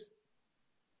is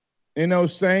in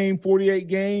those same 48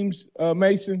 games,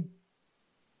 Mason?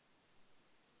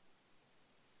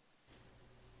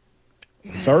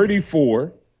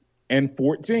 34-14.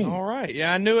 All right.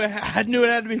 Yeah, I knew it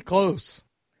had to be close.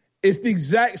 It's the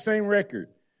exact same record.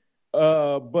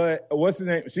 But what's the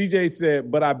name? CJ said,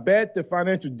 but I bet the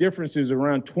financial difference is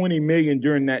around $20 million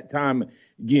during that time.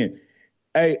 Again,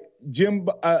 hey, Jim,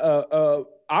 I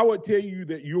would tell you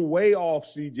that you're way off,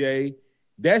 CJ.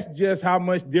 That's just how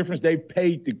much difference they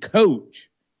paid the coach.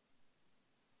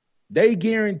 They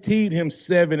guaranteed him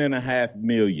 $7.5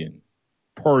 million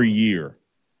per year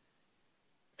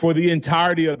for the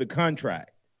entirety of the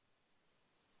contract.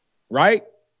 Right?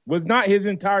 Was not his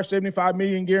entire $75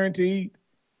 million guaranteed?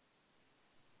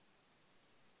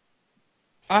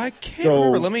 I can't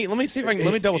remember. Let me see if I can.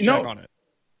 Let me double check on it.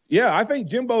 Yeah, I think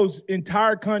Jimbo's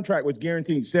entire contract was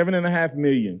guaranteed $7.5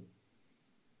 million.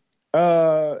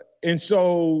 And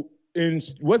so,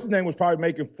 what's his name was probably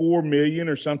making $4 million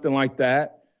or something like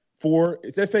that.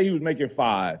 Let's say he was making $5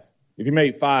 million. If he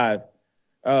made $5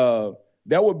 million,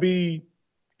 that would be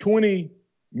 $20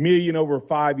 million over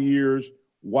 5 years.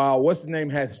 While what's his name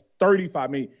has $35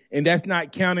 million, and that's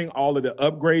not counting all of the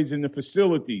upgrades in the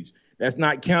facilities. That's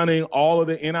not counting all of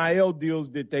the NIL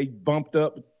deals that they bumped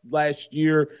up last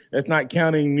year. That's not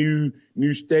counting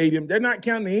new stadium. They're not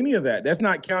counting any of that. That's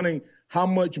not counting how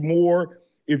much more.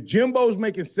 If Jimbo's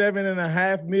making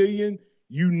 $7.5 million,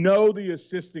 you know the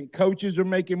assistant coaches are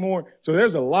making more. So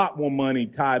there's a lot more money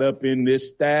tied up in this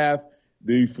staff,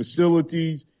 the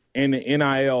facilities, and the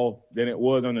NIL than it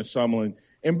was under Sumlin.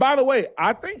 And by the way,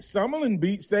 I think Sumlin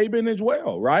beat Saban as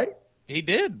well, right? He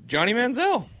did. Johnny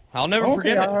Manziel. I'll never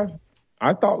forget it.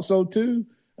 I thought so too.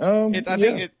 I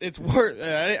think it's worth.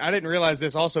 I didn't realize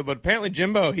this also, but apparently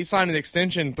Jimbo, he signed an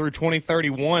extension through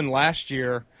 2031 last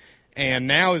year, and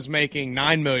now is making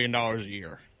 $9 million a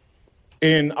year.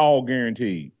 In all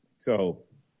guaranteed. So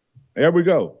there we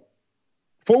go.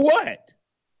 For what?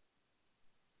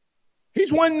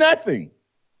 He's won nothing.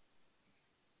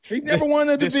 He never won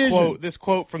a division. This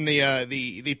quote from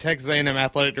the Texas A&M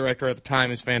athletic director at the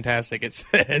time is fantastic. It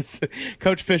says,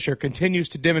 "Coach Fisher continues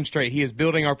to demonstrate he is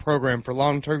building our program for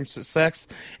long-term success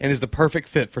and is the perfect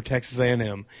fit for Texas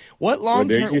A&M." What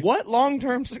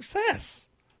long-term success?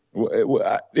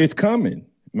 It's coming,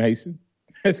 Mason.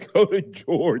 Let's go to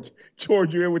George.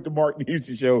 George, you're here with the Martin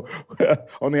Houston Show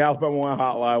on the Alabama One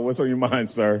Hotline. What's on your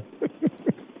mind, sir?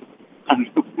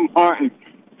 Martin,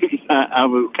 I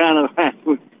was kind of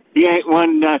he ain't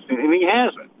won nothing, and he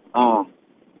hasn't.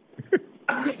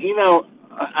 You know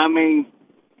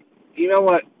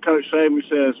what Coach Saban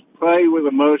says: play with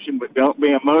emotion, but don't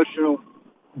be emotional.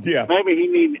 Yeah.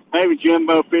 Maybe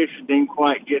Jimbo Fisher didn't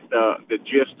quite get the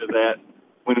gist of that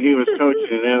when he was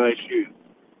coaching at LSU.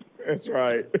 That's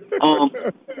right.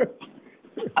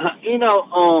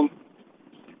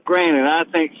 Granted, I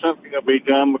think something will be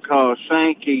done because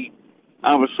Sankey,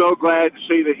 I was so glad to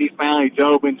see that he finally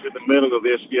dove into the middle of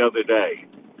this the other day.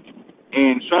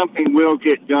 And something will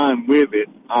get done with it,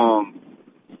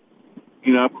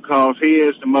 because he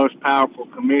is the most powerful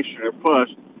commissioner. Plus,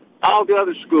 all the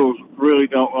other schools really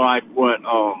don't like what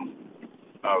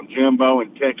Jimbo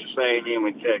and Texas A&M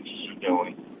and Texas are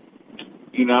doing.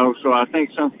 So I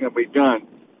think something will be done.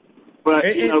 But,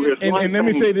 let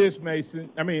me say this,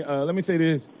 Mason. Let me say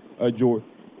this, George.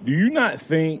 Do you not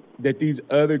think that these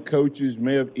other coaches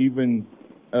may have even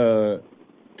talked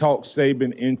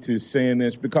Saban into saying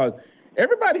this? Because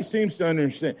everybody seems to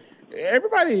understand.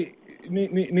 Everybody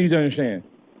needs to understand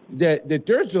that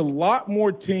there's a lot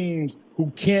more teams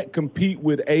who can't compete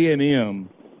with A&M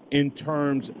in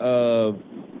terms of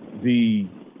the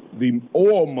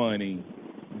oil money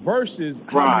versus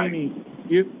how many.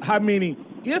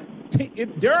 If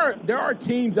there are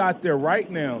teams out there right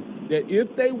now that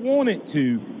if they wanted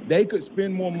to, they could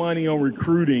spend more money on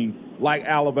recruiting like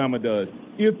Alabama does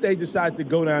if they decide to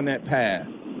go down that path,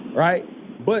 right?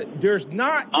 But there's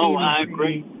not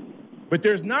agree. But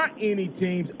there's not any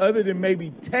teams other than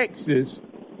maybe Texas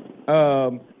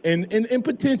and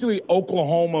potentially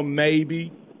Oklahoma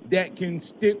maybe that can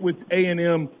stick with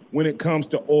A&M when it comes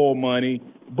to oil money,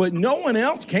 but no one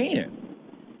else can.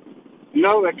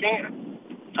 No, they can't.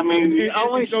 They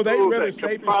rather Saban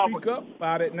speak up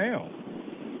about it now.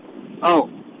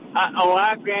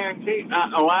 I guarantee.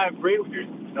 I agree with you.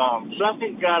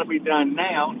 Something's got to be done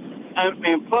now,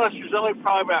 and plus, there's only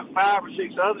probably about 5 or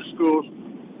 6 other schools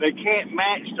that can't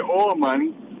match the oil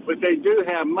money, but they do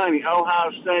have money.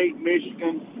 Ohio State,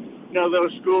 Michigan,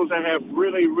 those schools that have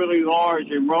really, really large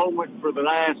enrollment for the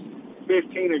last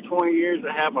 15 or 20 years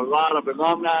that have a lot of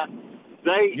alumni.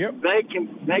 They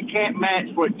can't match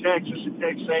what Texas and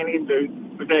Texas A&M do,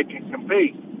 but they can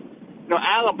compete.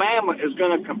 Alabama is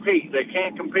going to compete. They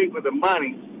can't compete with the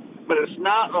money, but it's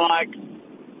not like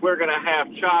we're going to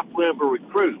have chopped liver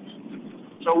recruits.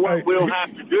 So what we'll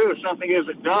have to do if something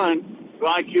isn't done,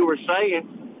 like you were saying,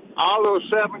 all those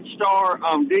 7-star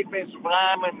defensive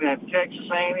linemen that Texas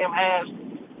A&M has,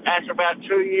 after about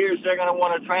 2 years, they're going to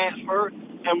want to transfer,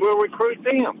 and we'll recruit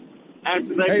them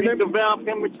after they've developed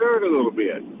and matured a little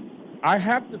bit. I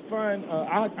have to find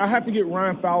I have to get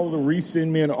Ryan Fowler to resend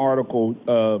me an article.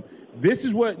 This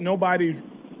is what nobody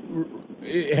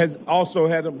hasn't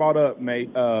brought up,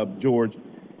 George,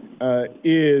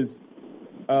 is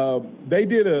they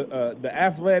did The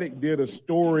Athletic did a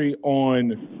story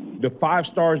on the 5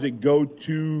 stars that go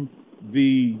to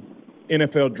the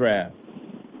NFL draft.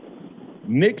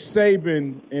 Nick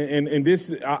Saban, and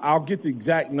this, I'll get the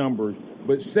exact numbers,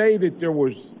 but say that there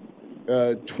was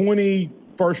 20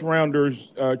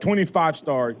 first-rounders, 25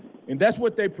 stars, and that's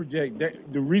what they project.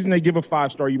 The reason they give a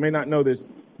 5-star, you may not know this,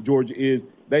 George, is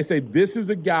they say this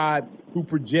is a guy who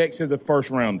projects as a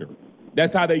first-rounder.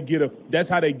 That's how they give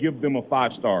them a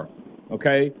 5-star,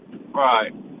 okay?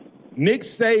 Right. Nick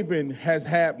Saban has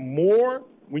had more,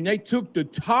 when they took the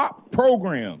top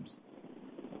programs,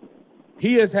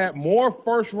 he has had more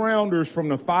first-rounders from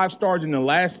the 5 stars in the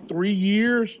last 3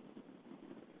 years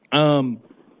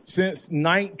since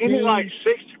 19. Isn't it like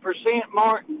 60%,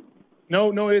 Martin?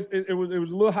 No, it was a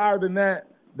little higher than that.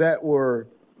 That were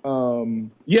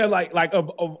like of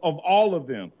all of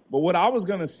them. But what I was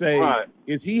gonna say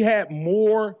is he had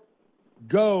more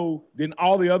go than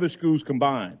all the other schools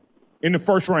combined in the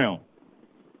first round.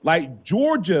 Like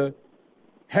Georgia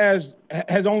has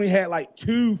only had like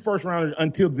 2 first rounders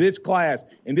until this class,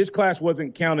 and this class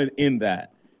wasn't counted in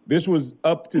that. This was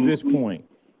up to this point.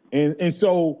 And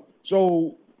so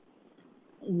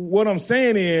what I'm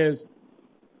saying is,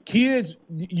 kids,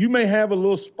 you may have a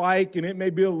little spike and it may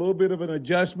be a little bit of an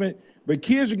adjustment, but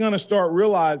kids are going to start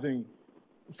realizing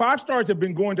 5-stars have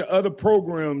been going to other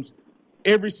programs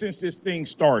ever since this thing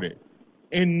started,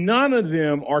 and none of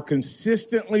them are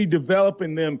consistently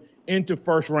developing them into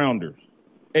first-rounders,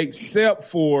 except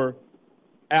for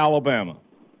Alabama.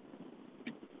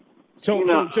 So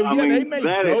they may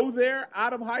go there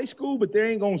out of high school, but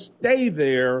they ain't going to stay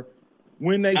there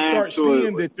when they start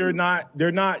seeing that they're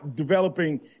not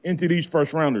developing into these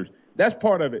first-rounders. That's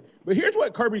part of it. But here's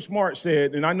what Kirby Smart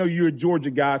said, and I know you're a Georgia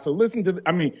guy, so listen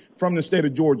to from the state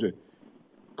of Georgia.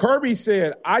 Kirby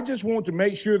said, I just want to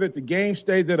make sure that the game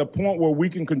stays at a point where we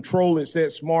can control it,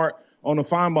 said Smart on the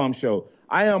Feinbaum show.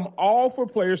 I am all for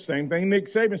players, same thing Nick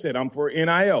Saban said, I'm for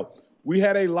NIL. We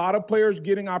had a lot of players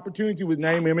getting opportunity with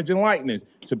name, image, and likeness.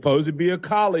 Supposed to be a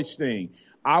college thing.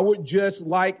 I would just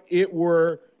like it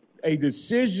were a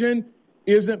decision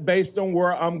isn't based on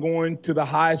where I'm going to the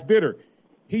highest bidder.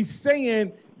 He's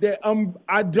saying that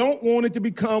I don't want it to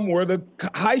become where the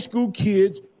high school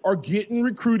kids are getting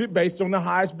recruited based on the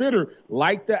highest bidder.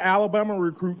 Like the Alabama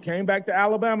recruit came back to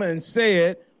Alabama and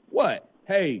said, what?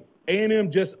 Hey, A&M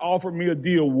just offered me a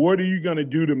deal. What are you going to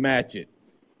do to match it?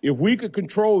 If we could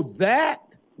control that,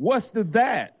 what's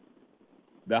that?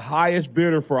 The highest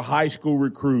bidder for high school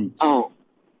recruits. Oh,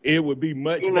 it would be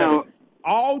much better.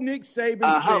 All Nick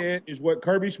Saban said is what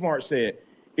Kirby Smart said,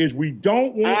 is we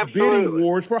don't want bidding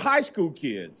wars for high school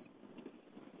kids.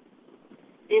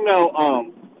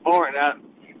 Martin,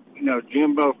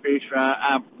 Jimbo Fisher,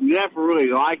 I've never really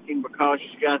liked him because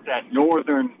he's got that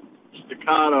northern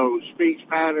staccato speech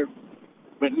pattern,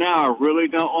 but now I really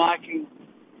don't like him.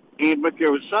 But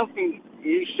there was something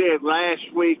you said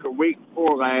last week or week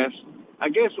before last, I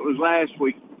guess it was last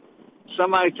week,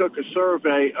 somebody took a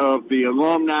survey of the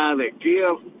alumni that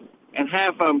give, and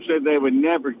half of them said they would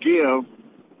never give,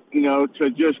 to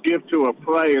just give to a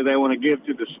player. They want to give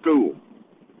to the school.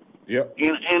 Yep.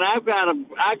 And I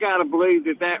gotta believe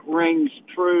that rings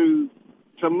true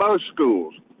to most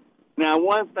schools. Now,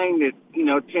 one thing that,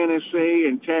 Tennessee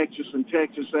and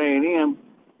Texas A&M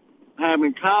have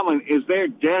in common is they're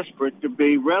desperate to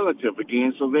be relative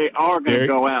again, so they are going to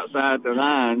go outside the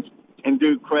lines and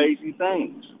do crazy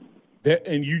things.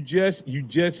 And you just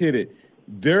hit it.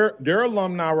 Their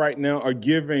alumni right now are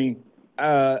giving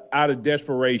out of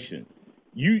desperation.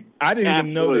 I didn't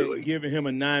even know that giving him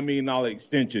a $9 million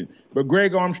extension. But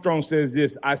Greg Armstrong says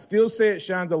this: I still say it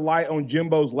shines a light on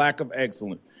Jimbo's lack of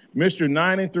excellence. Mr.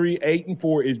 9-3,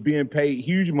 8-4 is being paid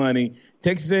huge money.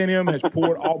 Texas A&M has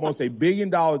poured almost $1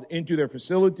 billion into their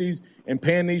facilities and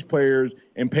paying these players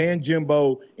and paying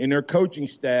Jimbo and their coaching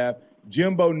staff.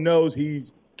 Jimbo knows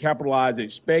he's capitalized,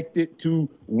 expected to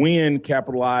win,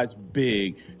 capitalized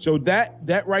big. So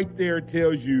that right there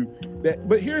tells you that.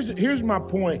 But here's my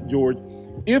point, George.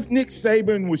 If Nick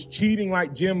Saban was cheating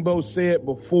like Jimbo said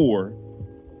before,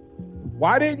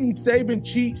 why didn't Saban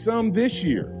cheat some this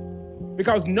year?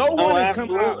 Because no one has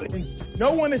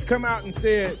come out and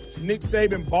said Nick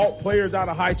Saban bought players out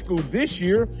of high school this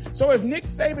year. So if Nick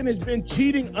Saban has been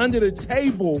cheating under the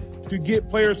table to get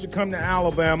players to come to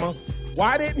Alabama,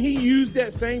 why didn't he use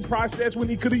that same process when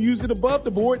he could have used it above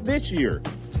the board this year?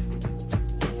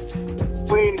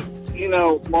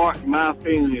 Mark, my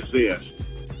opinion is this.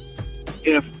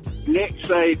 If Nick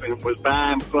Saban was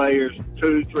buying players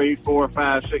 2, 3, 4,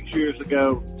 5, 6 years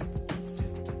ago,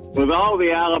 with all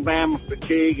the Alabama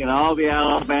fatigue and all the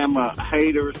Alabama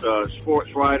haters,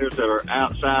 sports writers that are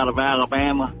outside of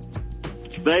Alabama,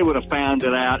 they would have found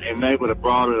it out and they would have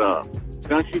brought it up.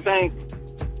 Don't you think?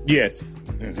 Yes.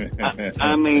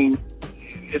 I mean,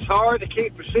 it's hard to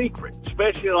keep a secret,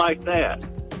 especially like that.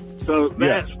 So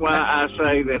that's why I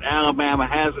say that Alabama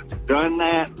hasn't done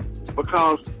that,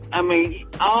 because,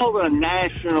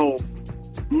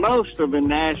 most of the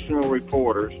national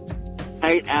reporters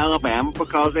hate Alabama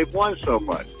because they've won so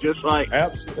much. Just like,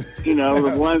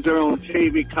 the ones that are on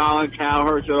TV calling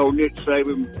Cowherd, said, Nick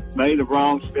Saban made a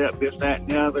wrong step, this, that, and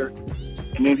the other.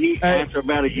 And then after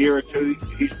about a year or two,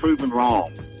 he's proven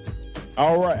wrong.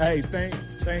 All right. Hey,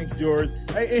 thanks, George.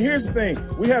 Hey, and here's the thing.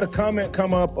 We had a comment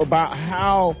come up about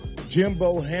how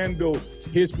Jimbo handled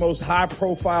his most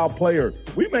high-profile player.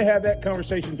 We may have that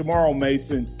conversation tomorrow,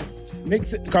 Mason.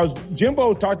 Because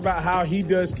Jimbo talked about how he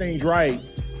does things right.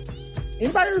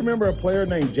 Anybody remember a player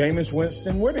named Jameis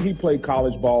Winston? Where did he play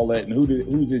college ball at, and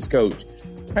who's his coach?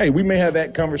 Hey, we may have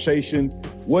that conversation.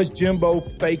 Was Jimbo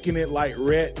faking it like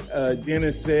Rhett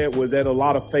Dennis said? Was that a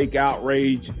lot of fake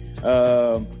outrage?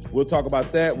 We'll talk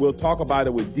about that. We'll talk about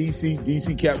it with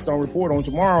DC Capstone Report on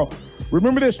tomorrow.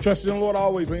 Remember this: trust in the Lord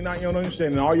always, lean not your own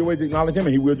understanding. In all your ways acknowledge him,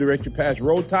 and he will direct your path.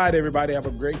 Roll Tide, everybody. Have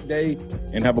a great day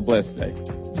and have a blessed day.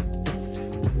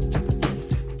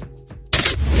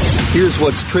 Here's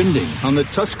what's trending on the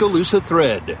Tuscaloosa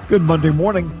thread. Good Monday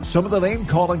morning. Some of the name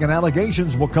calling and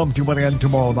allegations will come to an end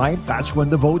tomorrow night. That's when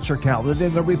the votes are counted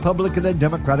in the Republican and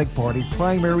Democratic Party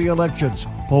primary elections.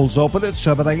 Polls open at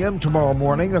 7 a.m. tomorrow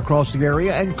morning across the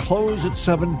area and close at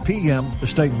 7 p.m. The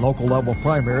state and local level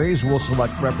primaries will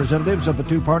select representatives of the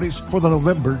two parties for the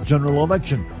November general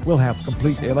election. We'll have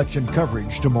complete election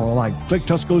coverage tomorrow night. Click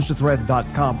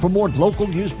TuscaloosaThread.com for more local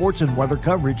news, sports, and weather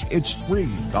coverage. It's free.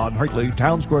 Don Hartley,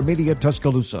 Town Square Media,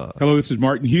 Tuscaloosa. Hello, this is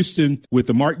Martin Houston with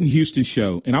the Martin Houston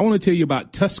Show, and I want to tell you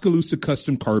about Tuscaloosa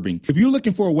Custom Curbing. If you're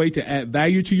looking for a way to add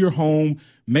value to your home,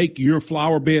 make your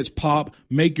flower beds pop,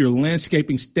 make your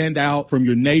landscaping stand out from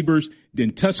your neighbors,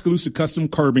 then Tuscaloosa Custom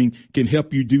Curbing can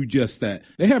help you do just that.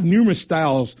 They have numerous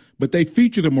styles, but they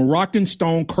feature the Moroccan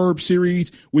Stone Curb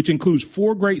series, which includes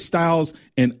 4 great styles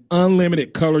and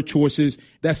unlimited color choices.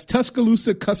 That's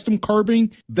Tuscaloosa Custom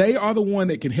Curbing. They are the one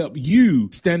that can help you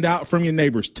stand out from your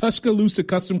neighbors. Tuscaloosa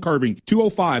Custom Curbing,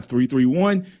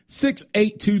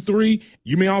 205-331-6823.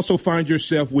 You may also find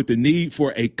yourself with the need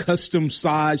for a custom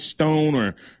size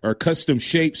stone or custom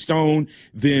shaped stone.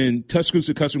 Then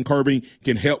Tuscaloosa Custom Curbing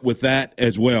can help with that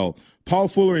as well. Paul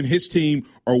Fuller and his team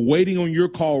are waiting on your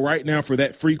call right now for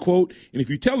that free quote. And if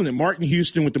you're telling them Martin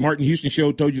Houston with the Martin Houston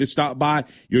Show told you to stop by,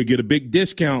 you'll get a big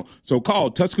discount. So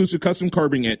call Tuscaloosa Custom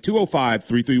Curbing at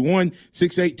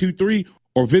 205-331-6823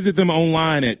 or visit them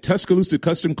online at Tuscaloosa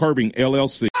Custom Curbing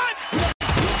LLC.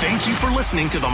 Thank you for listening to the